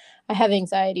 Like I have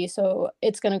anxiety, so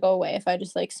it's gonna go away if I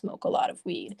just like smoke a lot of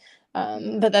weed.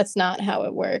 But that's not how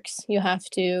it works. You have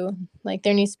to like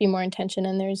there needs to be more intention,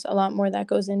 and there's a lot more that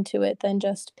goes into it than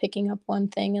just picking up one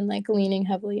thing and like leaning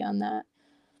heavily on that.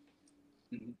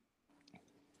 Mhm.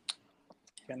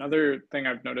 Another thing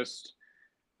I've noticed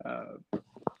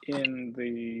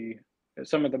in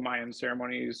some of the Mayan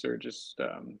ceremonies or just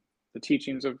the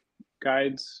teachings of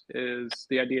guides is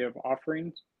the idea of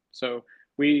offerings. So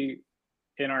we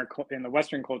in the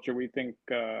Western culture we think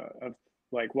of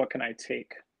like what can I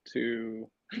take to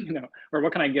or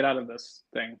what can I get out of this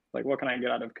thing, like what can I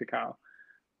get out of cacao.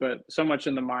 But so much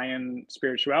in the Mayan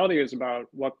spirituality is about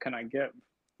what can I give.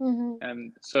 Mm-hmm.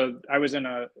 And so I was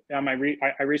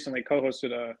I recently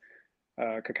co-hosted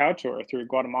a cacao tour through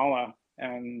Guatemala,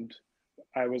 and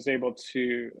I was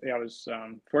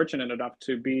fortunate enough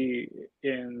to be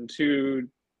in two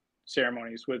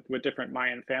ceremonies with different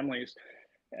Mayan families,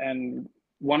 and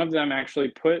one of them actually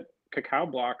put cacao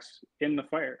blocks in the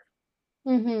fire,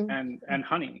 Mm-hmm. and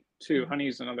honey too.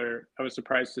 Honey's another. I was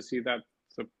surprised to see that.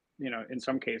 So in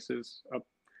some cases,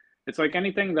 it's like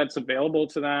anything that's available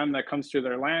to them that comes through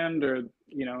their land, or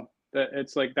that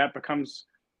it's like that becomes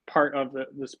part of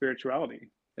the spirituality,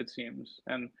 it seems,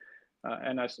 and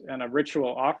a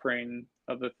ritual offering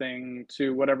of the thing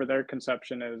to whatever their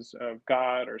conception is of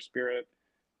God or spirit.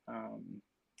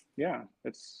 Yeah,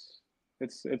 it's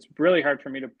really hard for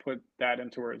me to put that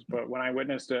into words, but when I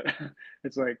witnessed it,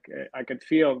 it's like I could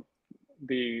feel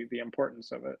the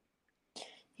importance of it.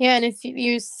 Yeah, and if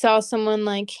you saw someone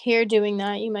like here doing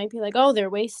that, you might be like, oh, they're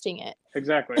wasting it.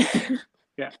 Exactly.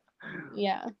 Yeah.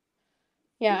 Yeah.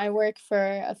 Yeah, I work for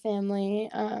a family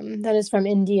that is from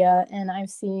India, and I've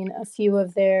seen a few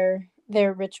of their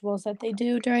rituals that they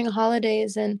do during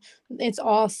holidays, and it's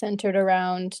all centered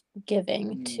around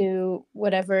giving to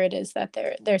whatever it is that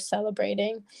they're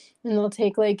celebrating. And they'll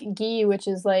take like ghee, which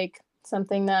is like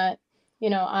something that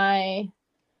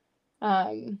I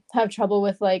have trouble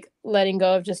with like letting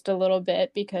go of just a little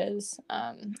bit because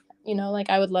like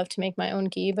I would love to make my own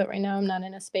ghee, but right now I'm not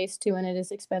in a space to, and it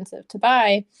is expensive to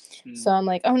buy. So I'm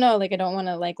like, oh no, like I don't want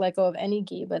to like let go of any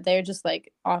ghee, but they're just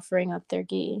like offering up their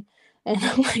ghee. And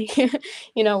I'm like,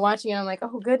 watching it, I'm like,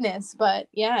 oh goodness. But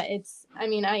yeah,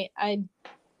 I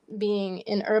being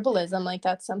in herbalism, like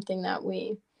that's something that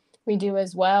we do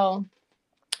as well,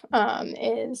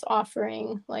 is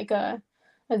offering like a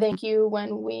thank you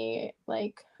when we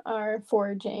like are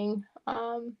foraging,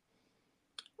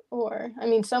 or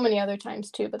so many other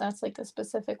times too, but that's like the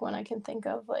specific one I can think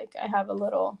of. Like I have a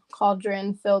little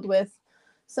cauldron filled with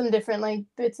some different like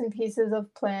bits and pieces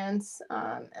of plants,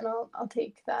 and I'll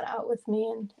take that out with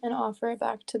me and offer it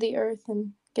back to the earth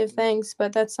and give thanks.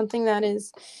 But that's something that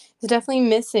is definitely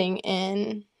missing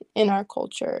in our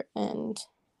culture, and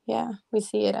yeah, we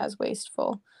see it as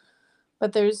wasteful.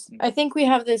 But I think we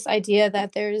have this idea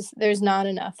that there's not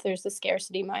enough. There's the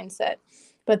scarcity mindset,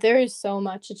 but there is so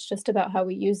much. It's just about how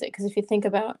we use it. Because if you think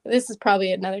about, this is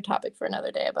probably another topic for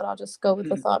another day, but I'll just go with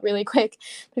the thought really quick.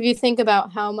 But if you think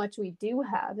about how much we do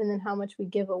have, and then how much we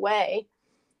give away,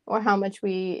 or how much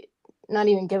we not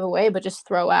even give away, but just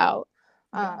throw out.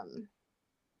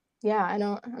 Yeah,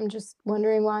 I'm just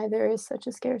wondering why there is such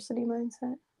a scarcity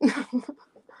mindset.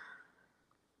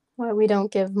 Why we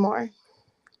don't give more.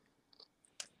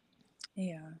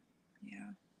 Yeah.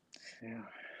 A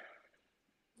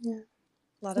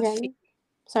lot of fear.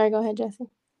 Sorry, go ahead, Jessie.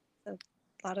 A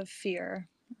lot of fear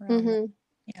around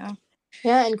that.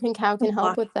 Yeah, and cacao can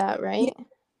help with that, right?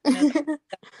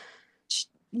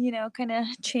 Kind of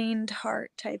chained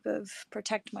heart type of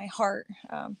protect my heart,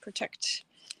 protect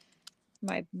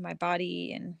my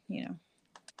body, and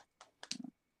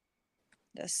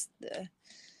the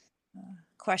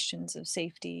questions of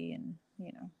safety, and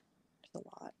there's a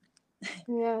lot.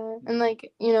 Yeah, and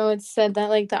like it's said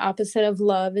that like the opposite of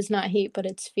love is not hate, but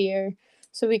it's fear.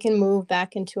 So we can move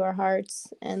back into our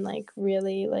hearts and like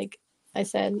really, like I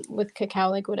said with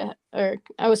cacao, like or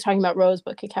I was talking about rose,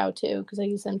 but cacao too, because I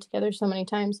use them together so many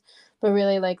times. But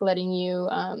really like letting you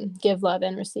give love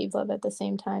and receive love at the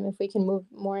same time. If we can move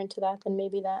more into that, then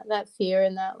maybe that fear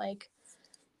and that like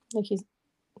you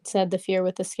said, the fear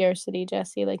with the scarcity,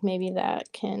 Jessie, like maybe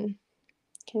that can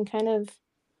kind of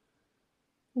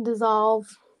dissolve.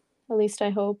 At least I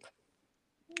hope.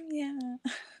 Yeah.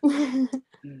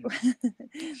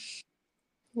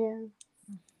 Yeah.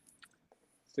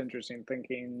 It's interesting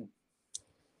thinking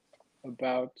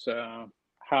about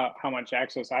how much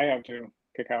access I have to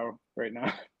cacao right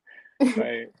now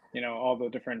by all the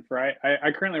different variety.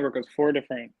 I currently work with 4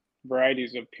 different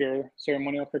varieties of pure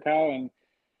ceremonial cacao, and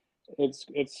it's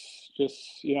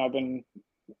just I've been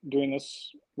doing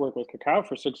this work with cacao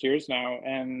for 6 years now,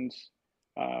 and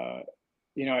uh,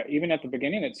 even at the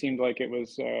beginning it seemed like it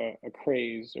was a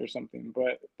craze or something,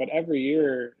 but every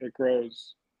year it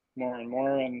grows more and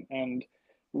more, and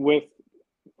with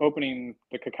opening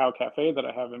the Cacao Cafe that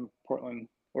I have in Portland,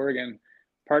 Oregon,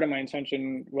 part of my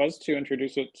intention was to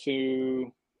introduce it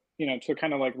to, to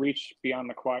kind of like reach beyond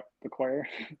the choir,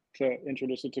 to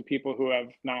introduce it to people who have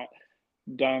not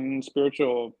done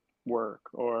spiritual work,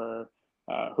 or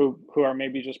who are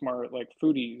maybe just more like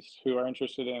foodies who are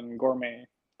interested in gourmet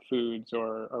foods,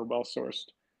 or well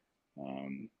sourced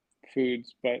um,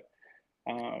 foods. But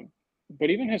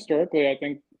even historically, I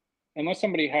think unless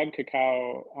somebody had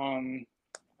cacao on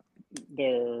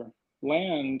their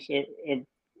land,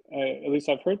 at least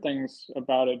I've heard things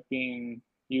about it being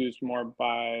used more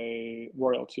by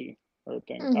royalty or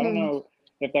things. I don't Mm-hmm. know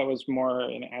if that was more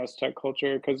in Aztec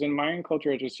culture, because in Mayan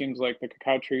culture, it just seems like the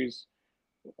cacao trees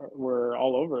were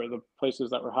all over the places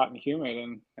that were hot and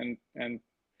humid,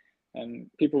 and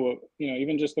people,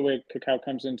 even just the way cacao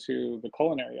comes into the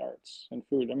culinary arts and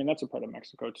food. I mean, that's a part of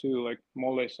Mexico too, like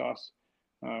mole sauce,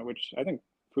 which I think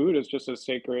food is just as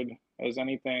sacred as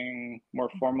anything more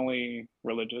formally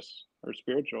religious or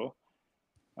spiritual.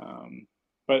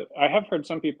 But I have heard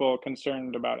some people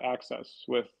concerned about access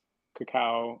with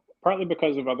cacao, partly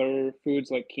because of other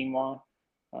foods like quinoa.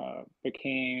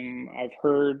 I've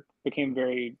heard, became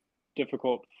very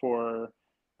difficult for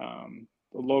the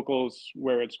locals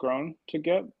where it's grown to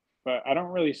get. But I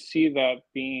don't really see that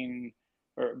being,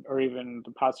 or even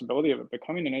the possibility of it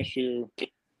becoming an issue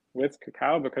with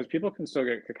cacao, because people can still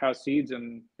get cacao seeds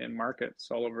in markets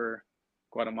all over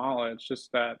Guatemala. It's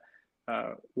just that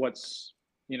what's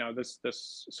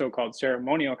this so-called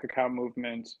ceremonial cacao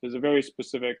movement is a very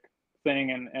specific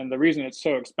thing, and the reason it's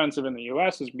so expensive in the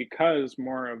U.S. is because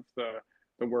more of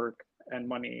the work and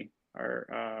money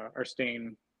are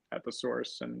staying at the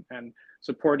source, and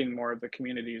supporting more of the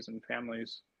communities and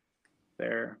families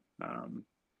there.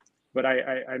 But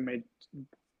I may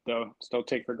though still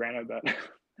take for granted that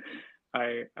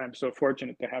I'm so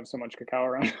fortunate to have so much cacao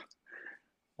around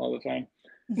all the time.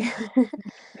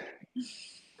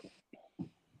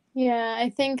 Yeah, I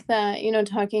think that,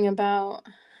 talking about,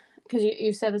 because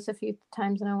you've said this a few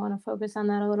times and I want to focus on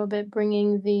that a little bit,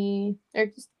 bringing or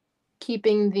just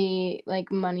keeping the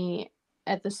like money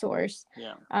at the source.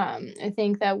 Yeah. I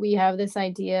think that we have this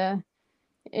idea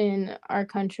in our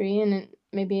country and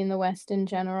maybe in the West in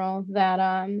general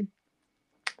that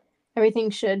everything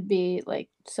should be like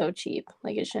so cheap,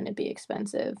 like it shouldn't be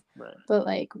expensive. Right. But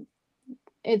like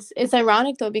it's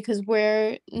ironic though, because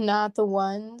we're not the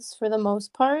ones for the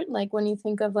most part, like when you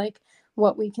think of like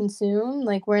what we consume,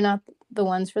 like we're not the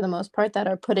ones for the most part that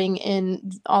are putting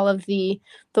in all of the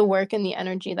work and the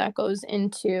energy that goes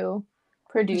into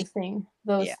producing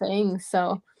those Yeah. things.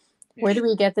 So where do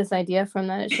we get this idea from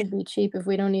that it should be cheap if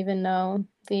we don't even know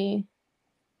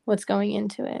what's going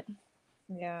into it?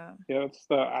 Yeah. Yeah, that's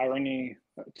the irony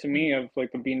to me of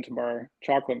like the bean to bar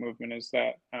chocolate movement, is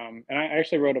that, and I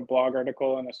actually wrote a blog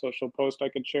article and a social post I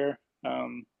could share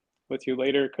with you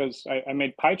later, because I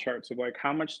made pie charts of like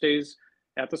how much stays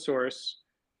at the source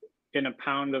in a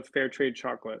pound of fair trade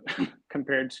chocolate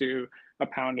compared to a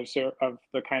pound of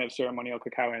the kind of ceremonial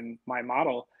cacao in my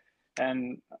model.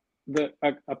 And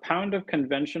a pound of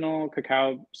conventional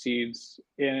cacao seeds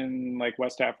in like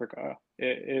West Africa,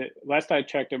 last I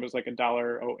checked, it was like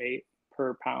 $1.08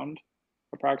 per pound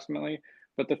approximately.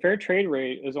 But the fair trade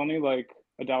rate is only like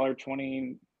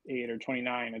 $1.28 or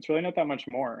 29. It's really not that much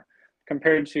more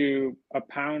compared to a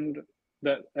pound,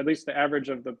 that at least the average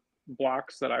of the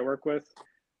blocks that I work with,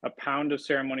 a pound of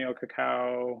ceremonial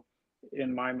cacao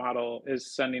in my model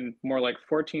is sending more like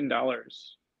 $14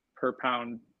 per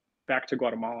pound back to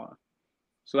Guatemala.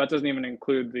 So that doesn't even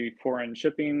include the foreign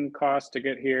shipping cost to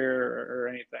get here, or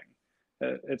anything.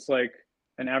 It's like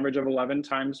an average of 11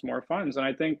 times more funds. And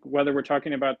I think whether we're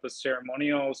talking about the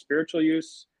ceremonial spiritual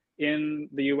use in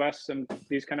the US and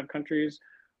these kind of countries,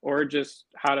 or just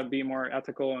how to be more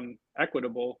ethical and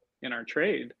equitable in our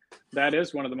trade, that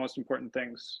is one of the most important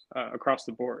things across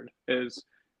the board, is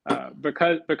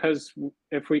because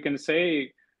if we can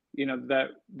say,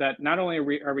 that not only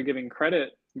are we giving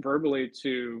credit verbally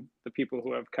to the people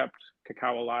who have kept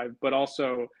cacao alive, but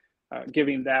also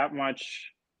giving that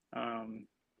much um,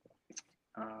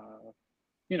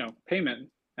 payment,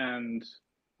 and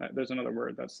there's another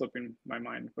word that's slipping my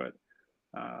mind, but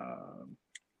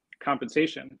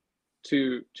compensation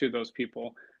to those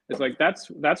people. It's like that's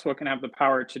what can have the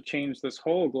power to change this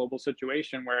whole global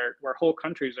situation where whole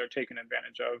countries are taken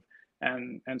advantage of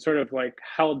and sort of like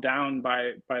held down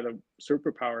by the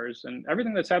superpowers and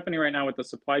everything that's happening right now with the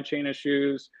supply chain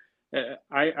issues.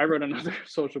 I wrote another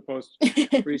social post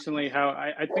recently how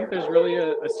I think there's really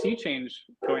a sea change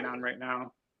going on right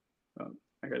now. Oh,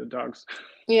 I hear the dogs.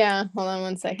 Yeah, hold on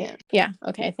one second. Yeah,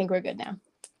 okay, I think we're good now.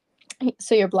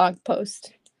 So your blog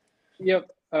post. Yep.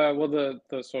 Well,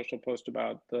 the social post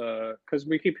about because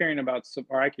we keep hearing about,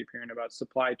 or I keep hearing about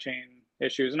supply chain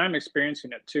issues, and I'm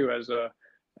experiencing it too as a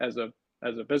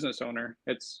business owner.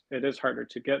 It is harder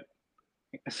to get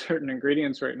certain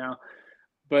ingredients right now,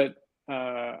 but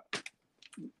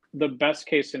the best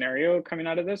case scenario coming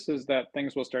out of this is that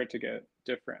things will start to get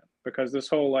different, because this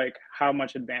whole like how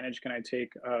much advantage can I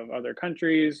take of other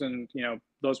countries and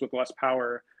those with less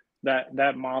power,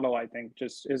 that model I think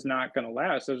just is not going to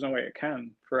last. There's no way it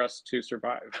can for us to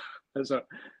survive as a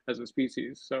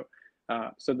species. So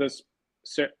this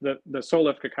the Soul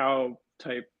Lift Cacao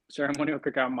type ceremonial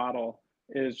cacao model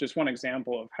is just one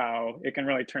example of how it can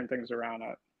really turn things around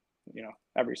at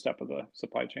every step of the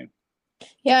supply chain.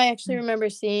 Yeah, I actually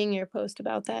remember seeing your post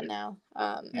about that now,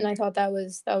 and I thought that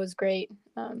was great.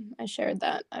 I shared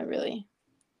that. I really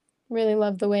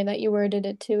loved the way that you worded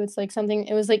it too. It's like something,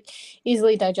 it was like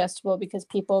easily digestible, because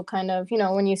people kind of,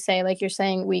 when you say, like you're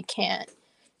saying, we can't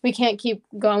keep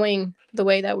going the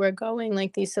way that we're going,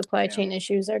 like these supply chain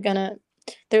issues are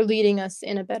they're leading us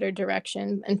in a better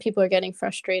direction, and people are getting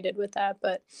frustrated with that.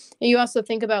 But you also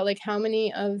think about like how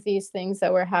many of these things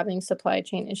that we're having supply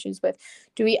chain issues with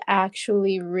do we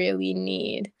actually really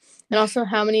need, and also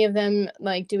how many of them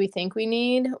like do we think we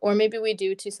need, or maybe we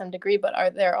do to some degree, but are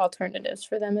there alternatives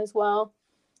for them as well?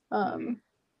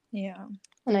 Yeah.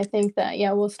 And I think that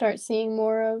we'll start seeing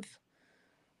more of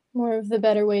the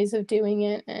better ways of doing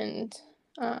it, and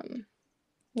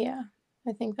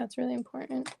I think that's really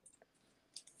important.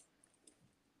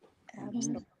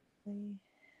 Absolutely.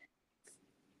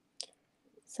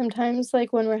 Sometimes,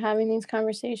 like when we're having these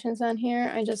conversations on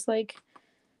here, I just like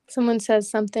someone says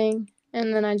something,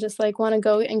 and then I just like want to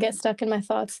go and get stuck in my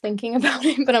thoughts thinking about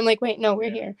it. But I'm like, wait, no,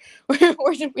 we're here. We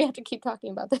have to keep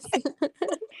talking about this.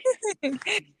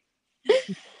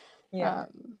 Yeah.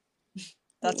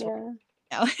 That's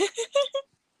yeah.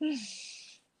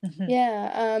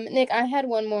 Yeah. Nick, I had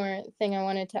one more thing I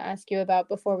wanted to ask you about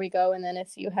before we go, and then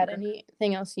if you had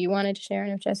anything else you wanted to share,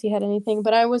 and if Jesse had anything.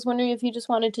 But I was wondering if you just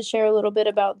wanted to share a little bit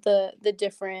about the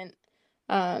different,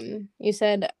 you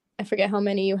said, I forget how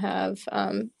many you have,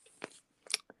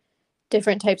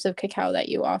 different types of cacao that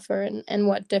you offer, and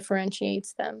what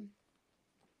differentiates them.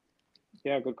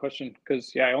 Yeah, good question.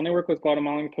 Because I only work with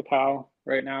Guatemalan cacao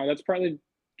right now. That's probably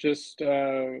just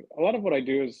a lot of what I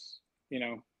do is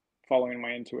following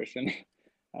my intuition.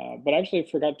 But I actually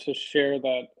forgot to share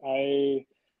that I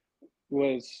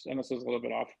was, and this is a little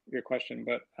bit off your question,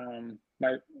 but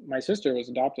my sister was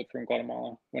adopted from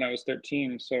Guatemala when I was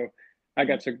 13, so I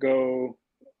got to go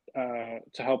to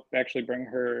help actually bring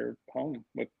her home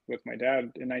with my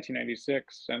dad in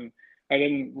 1996, and I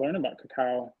didn't learn about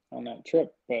cacao on that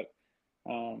trip, but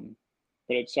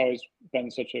it's always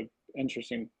been such an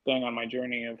interesting thing on my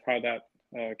journey of how that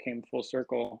came full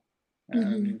circle.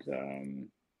 And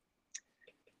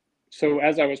so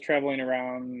as I was traveling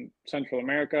around Central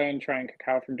America and trying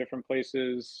cacao from different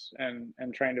places and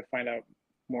trying to find out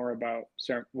more about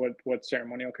what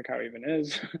ceremonial cacao even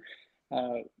is,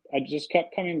 I just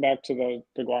kept coming back to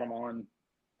the Guatemalan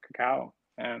cacao.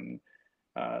 And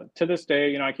to this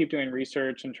day, I keep doing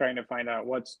research and trying to find out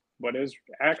what is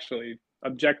actually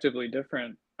objectively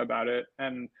different about it.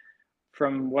 And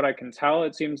from what I can tell,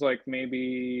 it seems like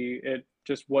maybe it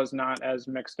just was not as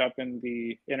mixed up in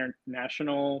the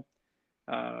international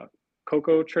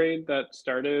cocoa trade that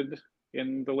started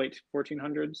in the late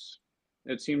 1400s.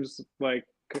 It seems like,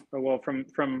 well,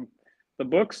 from the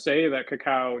books say that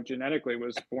cacao genetically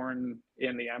was born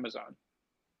in the Amazon,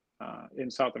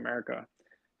 in South America.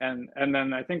 And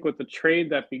then I think with the trade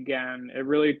that began, it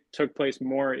really took place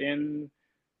more in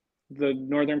the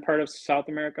northern part of South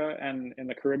America and in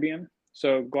the Caribbean.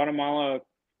 So Guatemala,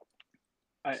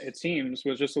 it seems,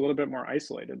 was just a little bit more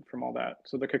isolated from all that.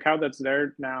 So the cacao that's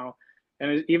there now,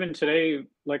 and even today,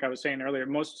 like I was saying earlier,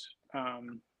 most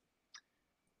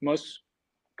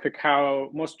cacao,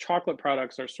 most chocolate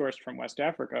products are sourced from West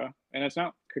Africa, and it's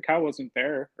not, cacao wasn't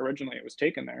there originally. It was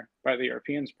taken there by the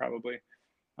Europeans probably.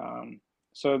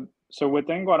 So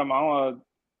within Guatemala,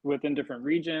 within different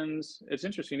regions. It's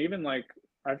interesting. Even like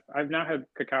I've now had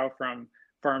cacao from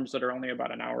farms that are only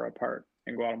about an hour apart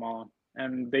in Guatemala,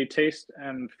 and they taste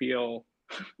and feel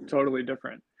totally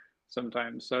different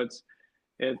sometimes. So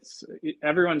it's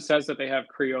everyone says that they have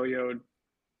Criollo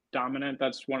dominant.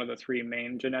 That's one of the three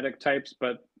main genetic types.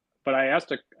 But I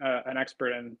asked an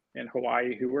expert in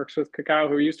Hawaii who works with cacao,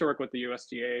 who used to work with the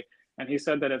USDA, and he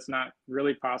said that it's not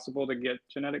really possible to get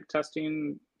genetic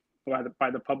testing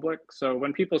by the public. So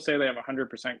when people say they have 100%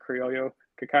 Criollo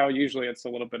cacao, usually it's a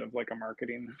little bit of like a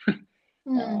marketing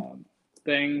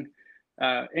thing.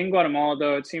 In Guatemala,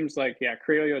 though, it seems like, yeah,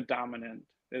 Criollo dominant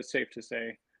is safe to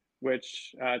say,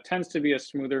 which tends to be a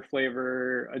smoother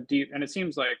flavor, a deep, and it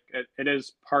seems like it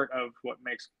is part of what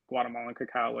makes Guatemalan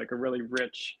cacao like a really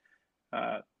rich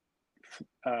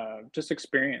just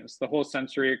experience, the whole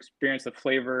sensory experience, the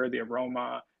flavor, the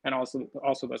aroma, and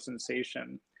also the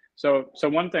sensation. So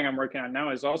one thing I'm working on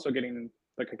now is also getting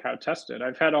the cacao tested.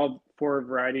 I've had all 4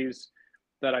 varieties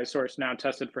that I source now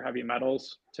tested for heavy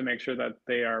metals to make sure that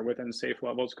they are within safe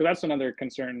levels, because that's another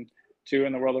concern too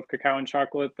in the world of cacao and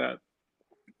chocolate, that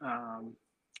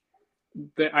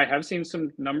I have seen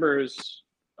some numbers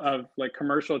of like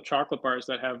commercial chocolate bars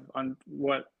that have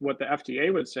what the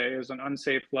FDA would say is an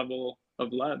unsafe level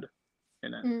of lead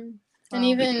in it. And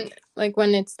even like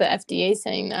when it's the FDA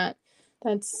saying that,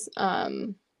 that's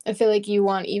I feel like you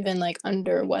want even like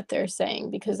under what they're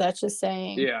saying, because that's just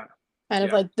saying kind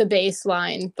of like the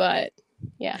baseline, but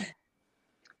yeah.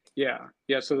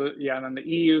 So and then the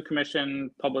EU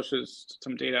Commission publishes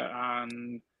some data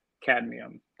on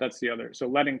cadmium. That's the other. So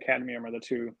lead and cadmium are the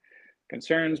 2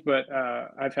 concerns, but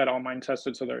I've had all mine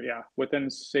tested, so they're within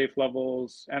safe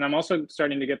levels, and I'm also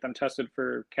starting to get them tested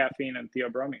for caffeine and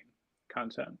theobromine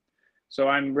content. So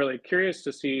I'm really curious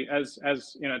to see, as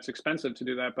you know, it's expensive to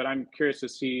do that, but I'm curious to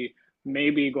see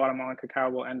maybe Guatemalan cacao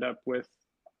will end up with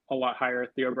a lot higher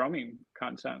theobromine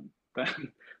content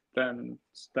than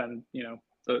you know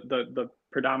the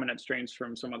predominant strains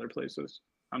from some other places.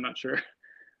 I'm not sure.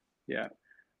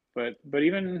 But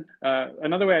even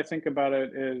another way I think about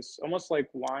it is almost like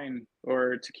wine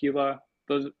or tequila,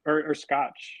 those or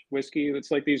Scotch whiskey.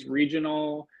 It's like these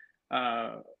regional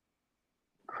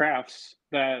crafts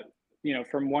that, you know,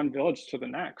 from one village to the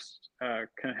next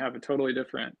can have a totally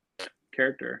different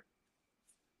character.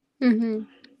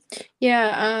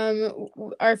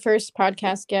 Our first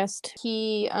podcast guest,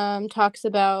 he talks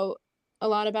about a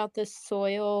lot about the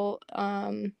soil.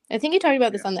 I think he talked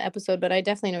about this on the episode, but I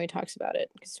definitely know he talks about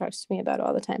it because he talks to me about it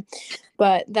all the time.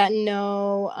 But that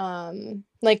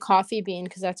like coffee bean,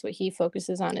 because that's what he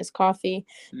focuses on, is coffee.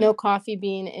 No coffee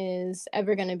bean is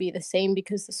ever going to be the same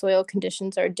because the soil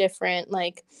conditions are different,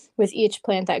 like with each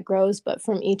plant that grows, but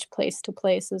from each place to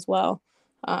place as well.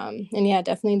 And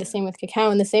definitely the same with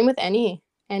cacao, and the same with any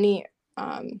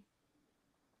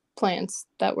plants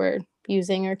that we're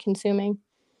using or consuming.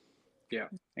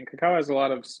 And cacao has a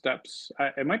lot of steps.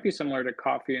 It might be similar to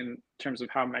coffee in terms of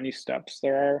how many steps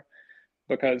there are,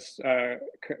 because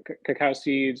cacao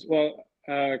seeds go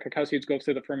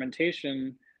through the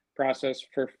fermentation process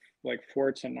for like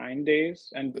 4 to 9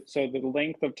 days, and so the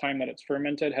length of time that it's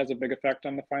fermented has a big effect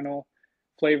on the final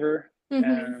flavor.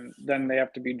 And then they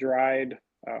have to be dried,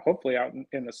 hopefully out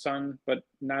in the sun, but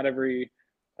not every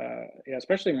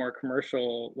especially more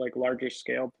commercial, like larger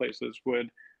scale places would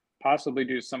possibly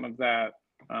do some of that,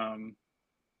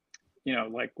 you know,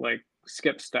 like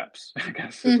skip steps, I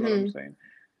guess is what I'm saying.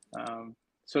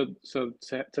 So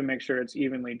to make sure it's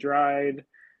evenly dried,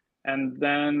 and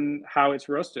then how it's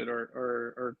roasted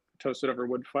or toasted over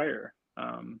wood fire,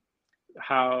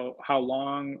 how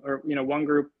long, or, you know, one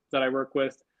group that I work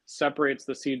with separates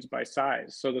the seeds by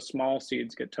size, so the small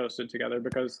seeds get toasted together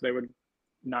because they would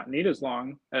not need as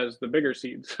long as the bigger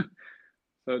seeds.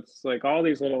 So it's like all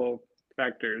these little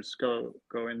factors go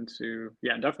into,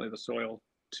 definitely the soil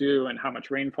too, and how much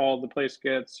rainfall the place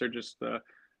gets, or just the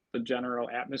general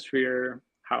atmosphere,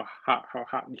 how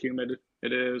hot and humid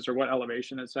it is, or what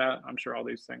elevation it's at. I'm sure all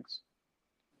these things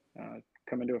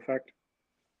come into effect.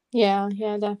 Yeah,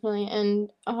 definitely.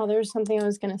 And there was something I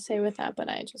was going to say with that, but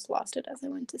I just lost it as I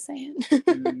went to say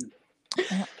it.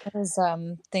 I was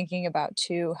thinking about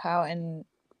too how in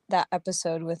that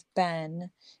episode with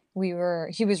Ben,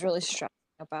 he was really stressing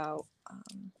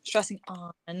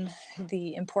on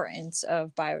the importance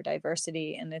of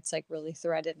biodiversity, and it's like really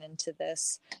threaded into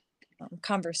this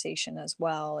conversation as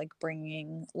well, like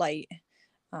bringing light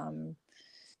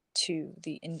to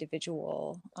the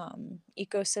individual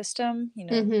ecosystem, you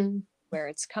know, where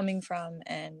it's coming from,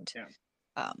 and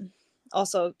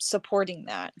also supporting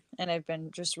that. And I've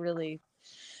been just really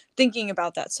thinking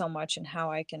about that so much, and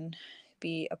how I can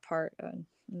be a part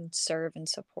and serve and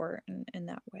support in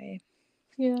that way.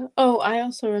 Yeah. Oh, I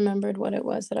also remembered what it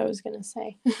was that I was gonna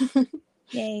say.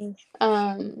 Yay.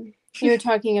 You were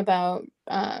talking about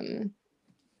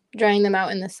drying them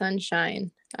out in the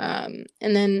sunshine. And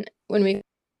then when we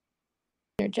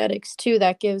energetics too,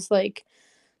 that gives like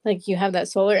you have that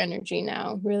solar energy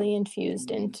now really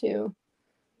infused into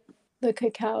the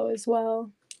cacao as well.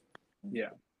 Yeah.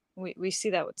 We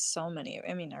see that with so many,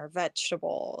 I mean, our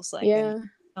vegetables, like, and Yeah.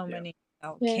 so Yeah. many,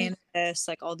 Yeah. cannabis,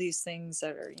 like all these things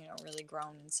that are, really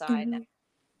grown inside now.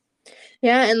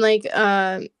 Yeah, and like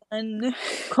And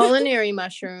culinary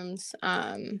mushrooms,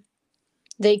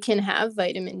 they can have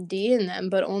vitamin D in them,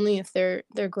 but only if they're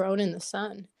grown in the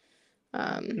sun.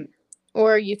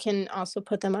 Or you can also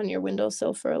put them on your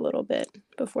windowsill for a little bit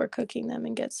before cooking them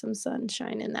and get some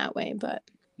sunshine in that way. But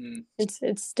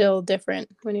it's still different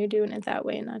when you're doing it that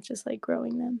way and not just like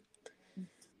growing them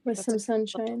with That's some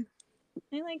sunshine.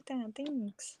 I like that.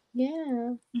 Thanks.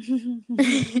 Yeah.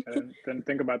 I didn't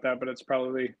think about that, but it's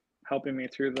probably helping me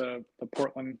through the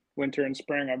Portland winter and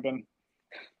spring. I've been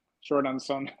short on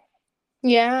sun.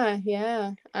 Yeah,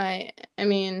 yeah. I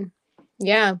mean,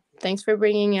 yeah. Thanks for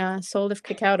bringing Soul of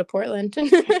Cacao to Portland.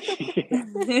 Yeah.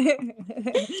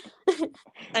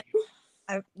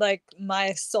 I like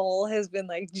my soul has been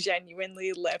like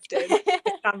genuinely lifted. This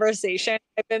conversation,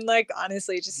 I've been like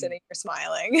honestly just sitting here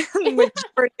smiling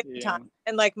majority of the time,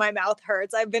 and like my mouth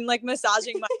hurts. I've been like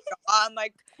massaging my jaw. I'm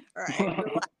like, all right,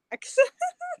 relax.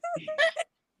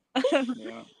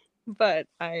 Yeah. But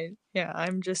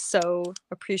I'm just so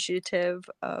appreciative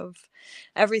of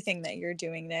everything that you're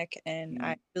doing, Nick, and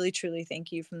I really truly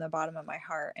thank you from the bottom of my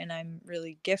heart. And I'm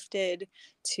really gifted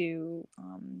to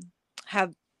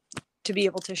have to be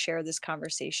able to share this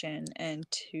conversation and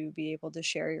to be able to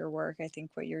share your work. I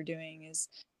think what you're doing is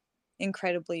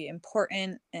incredibly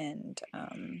important, and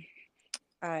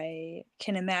I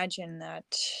can imagine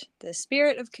that the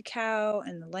spirit of cacao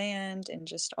and the land and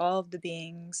just all of the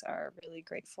beings are really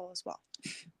grateful as well.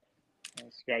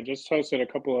 Yeah, I just hosted a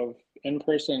couple of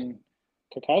in-person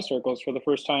cacao circles for the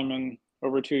first time in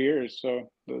over 2 years.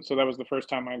 So that was the first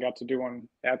time I got to do one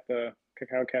at the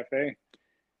Cacao Cafe.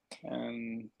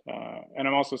 And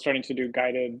I'm also starting to do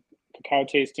guided cacao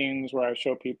tastings where I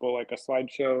show people like a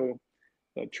slideshow,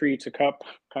 a tree to cup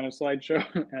kind of slideshow,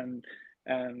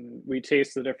 and we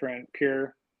taste the different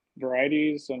pure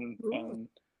varieties, and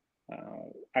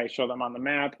I show them on the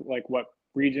map like what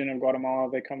region of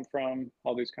Guatemala they come from,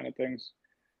 all these kind of things.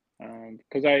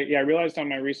 Because I realized on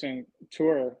my recent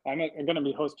tour I'm going to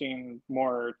be hosting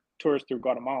more tours through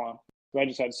Guatemala. I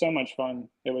just had so much fun.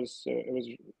 It was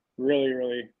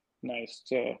really nice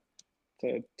to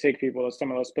take people to some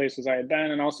of those places I had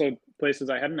been, and also places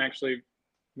I hadn't actually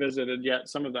visited yet.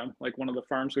 Some of them, like one of the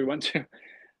farms we went to.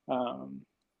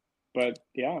 But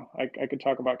yeah, I could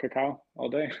talk about cacao all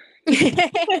day.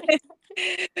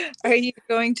 Are you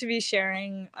going to be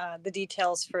sharing the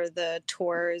details for the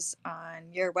tours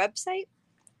on your website?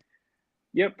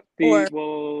 Yep.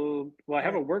 I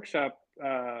have a workshop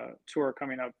tour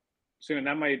coming up soon.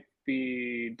 That might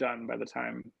be done by the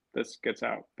time this gets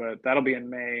out, but that'll be in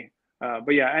May.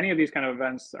 But yeah, any of these kind of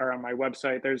events are on my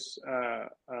website. There's a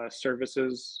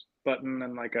services button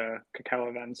and like a cacao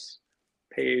events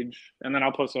page, and then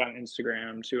I'll post it on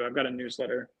Instagram too. I've got a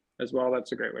newsletter as well.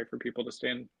 That's a great way for people to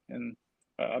stay in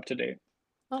up to date.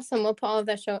 Awesome. We'll put all of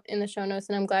that in the show notes,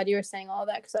 and I'm glad you were saying all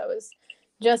that because I was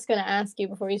just going to ask you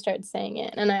before you started saying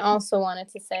it. And I also wanted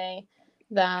to say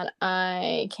that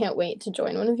I can't wait to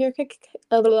join one of your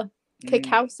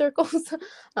cacao circles.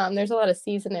 There's a lot of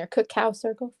C's in there. Cacao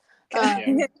circles.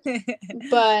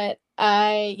 But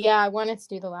I wanted to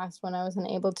do the last one. I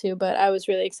wasn't able to, but I was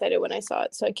really excited when I saw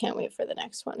it. So I can't wait for the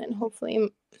next one. And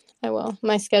hopefully I will.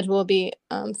 My schedule will be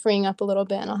freeing up a little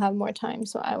bit and I'll have more time.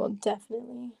 So I will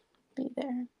definitely be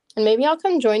there. And maybe I'll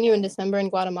come join you in December in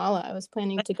Guatemala. I was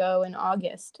planning to go in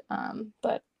August.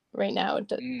 But right now,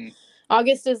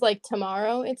 August is like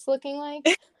tomorrow, it's looking like.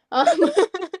 And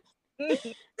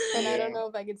I don't know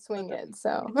if I could swing it.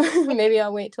 So maybe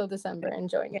I'll wait till December and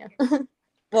join you.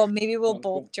 Well, maybe we'll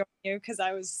both join you because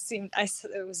I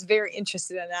was very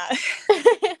interested in that.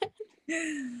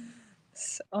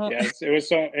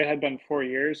 It had been 4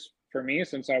 years for me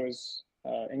since I was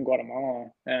in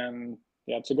Guatemala, and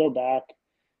to go back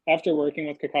after working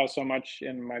with cacao so much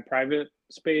in my private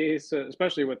space,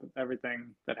 especially with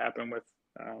everything that happened with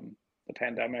the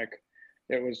pandemic,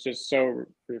 it was just so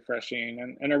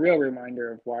refreshing and a real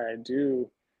reminder of why I do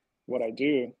what I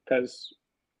do, because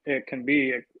it can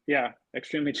be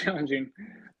extremely challenging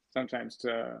sometimes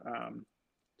to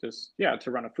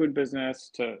to run a food business,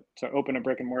 to open a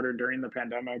brick and mortar during the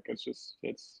pandemic. It's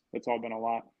all been a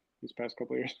lot. these past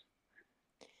couple of years.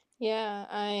 Yeah,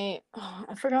 I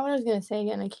forgot what I was gonna say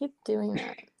again. I keep doing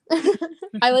that.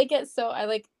 I like it, so I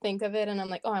like think of it and I'm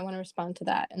like, oh, I want to respond to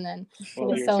that, and then I Well,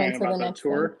 get you're so saying into the about the next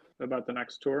thing. tour, about the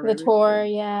next tour, The maybe? tour,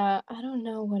 yeah. I don't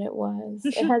know what it was.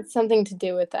 It had something to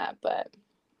do with that, but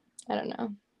I don't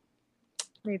know.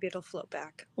 Maybe it'll float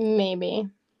back. Maybe.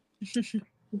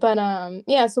 But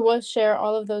yeah, so we'll share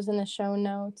all of those in the show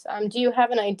notes. Do you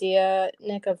have an idea,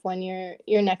 Nick, of when your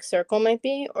next circle might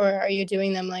be, or are you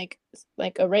doing them like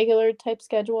a regular type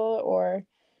schedule, or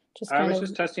just I kind was of?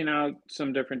 just testing out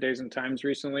some different days and times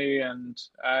recently, and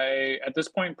I at this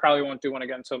point probably won't do one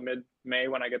again until mid-May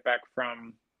when I get back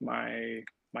from my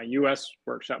US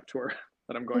workshop tour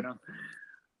that I'm going on.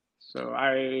 So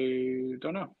I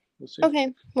don't know. We'll see.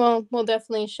 Okay, well, we'll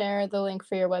definitely share the link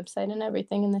for your website and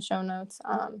everything in the show notes.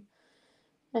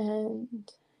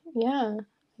 And yeah,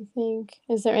 I think,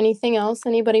 is there anything else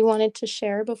anybody wanted to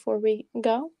share before we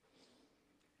go?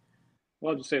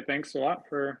 Well, I'll just say thanks a lot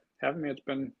for having me. It's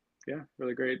been, yeah,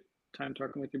 really great time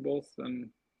talking with you both. And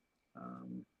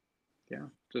yeah,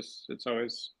 just it's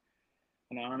always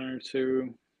an honor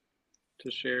to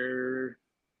share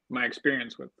my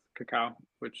experience with Cacao,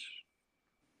 which,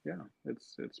 yeah,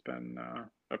 it's been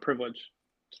a privilege.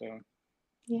 So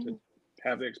Yeah. to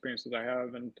have the experiences I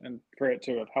have and for it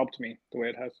to have helped me the way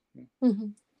it has. Mm-hmm.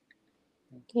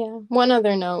 Yeah. One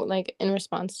other note, like in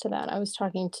response to that, I was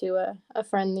talking to a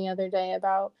friend the other day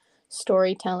about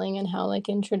storytelling and how, like,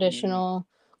 in traditional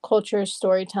cultures,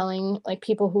 storytelling, like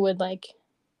people who would like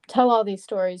tell all these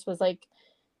stories was like,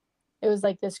 it was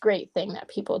like this great thing that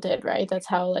people did, right? That's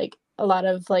how like a lot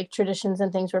of like traditions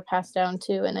and things were passed down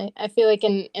too. And I feel like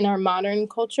in our modern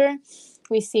culture,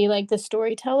 we see like the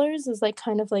storytellers as like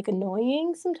kind of like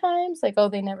annoying sometimes, like, oh,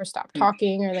 they never stop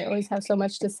talking or they always have so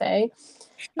much to say.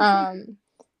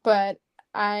 But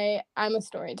I'm a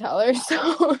storyteller,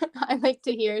 so I like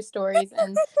to hear stories,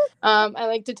 and I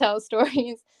like to tell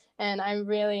stories, and I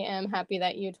really am happy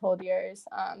that you told yours,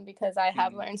 because I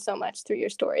have learned so much through your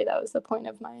story. That was the point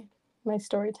of my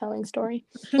storytelling story.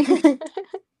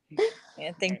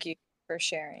 Yeah, thank you for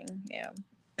sharing. Yeah.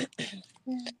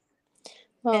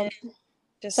 Well, And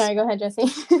just sorry, go ahead, Jessie.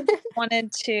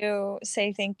 wanted to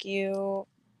say thank you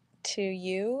to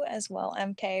you as well,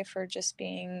 MK, for just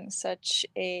being such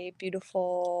a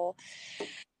beautiful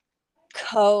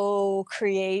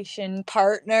co-creation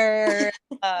partner,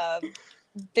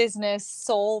 business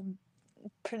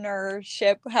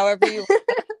soulpreneurship, however you want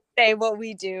to say what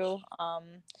we do.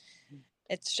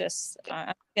 It's just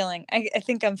I'm feeling. I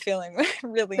think I'm feeling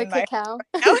really The in my cacao.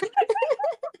 heart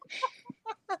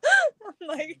now. I'm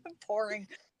like pouring.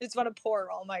 Just want to pour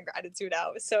all my gratitude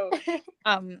out. So,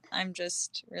 I'm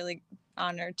just really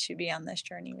honored to be on this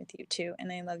journey with you too,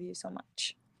 and I love you so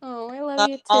much. Oh, I love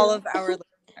you too. All of our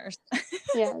listeners.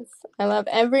 Yes, I love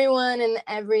everyone and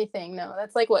everything. No,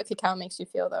 that's like what cacao makes you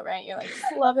feel, though, right? You're like,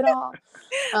 I love it all.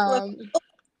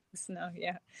 No,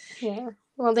 yeah. Yeah.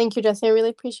 Well, thank you, Jessie. I really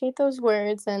appreciate those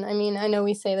words. And I mean, I know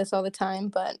we say this all the time,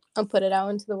 but I'll put it out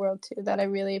into the world too, that I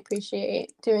really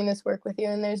appreciate doing this work with you.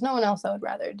 And there's no one else I would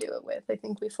rather do it with. I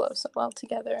think we flow so well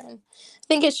together. And I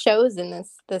think it shows in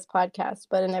this podcast,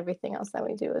 but in everything else that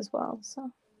we do as well.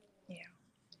 So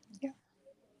Yeah.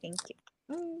 Thank you.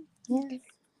 Yeah.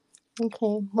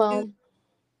 Okay. Well,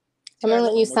 To I'm our gonna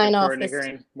let you Looking sign off forward to this.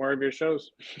 hearing more of your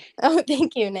shows. Oh,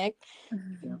 thank you, Nick.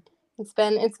 Yeah. It's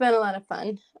been a lot of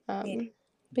fun. Yeah.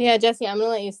 But yeah, Jessie, I'm gonna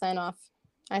let you sign off.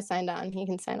 I signed on. You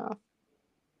can sign off.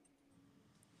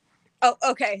 Oh,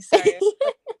 okay. Sorry.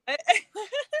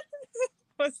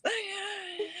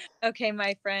 Okay,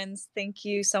 my friends, thank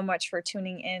you so much for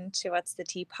tuning in to What's the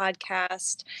Tea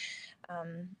podcast.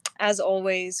 As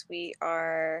always, we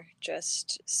are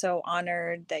just so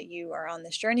honored that you are on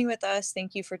this journey with us.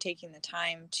 Thank you for taking the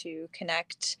time to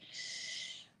connect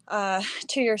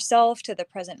to yourself, to the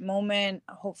present moment,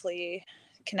 hopefully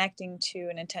connecting to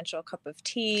an intentional cup of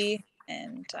tea,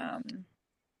 and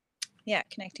yeah,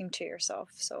 connecting to yourself.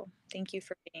 So thank you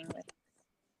for being with us.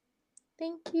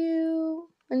 Thank you.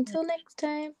 Until next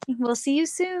time. We'll see you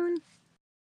soon.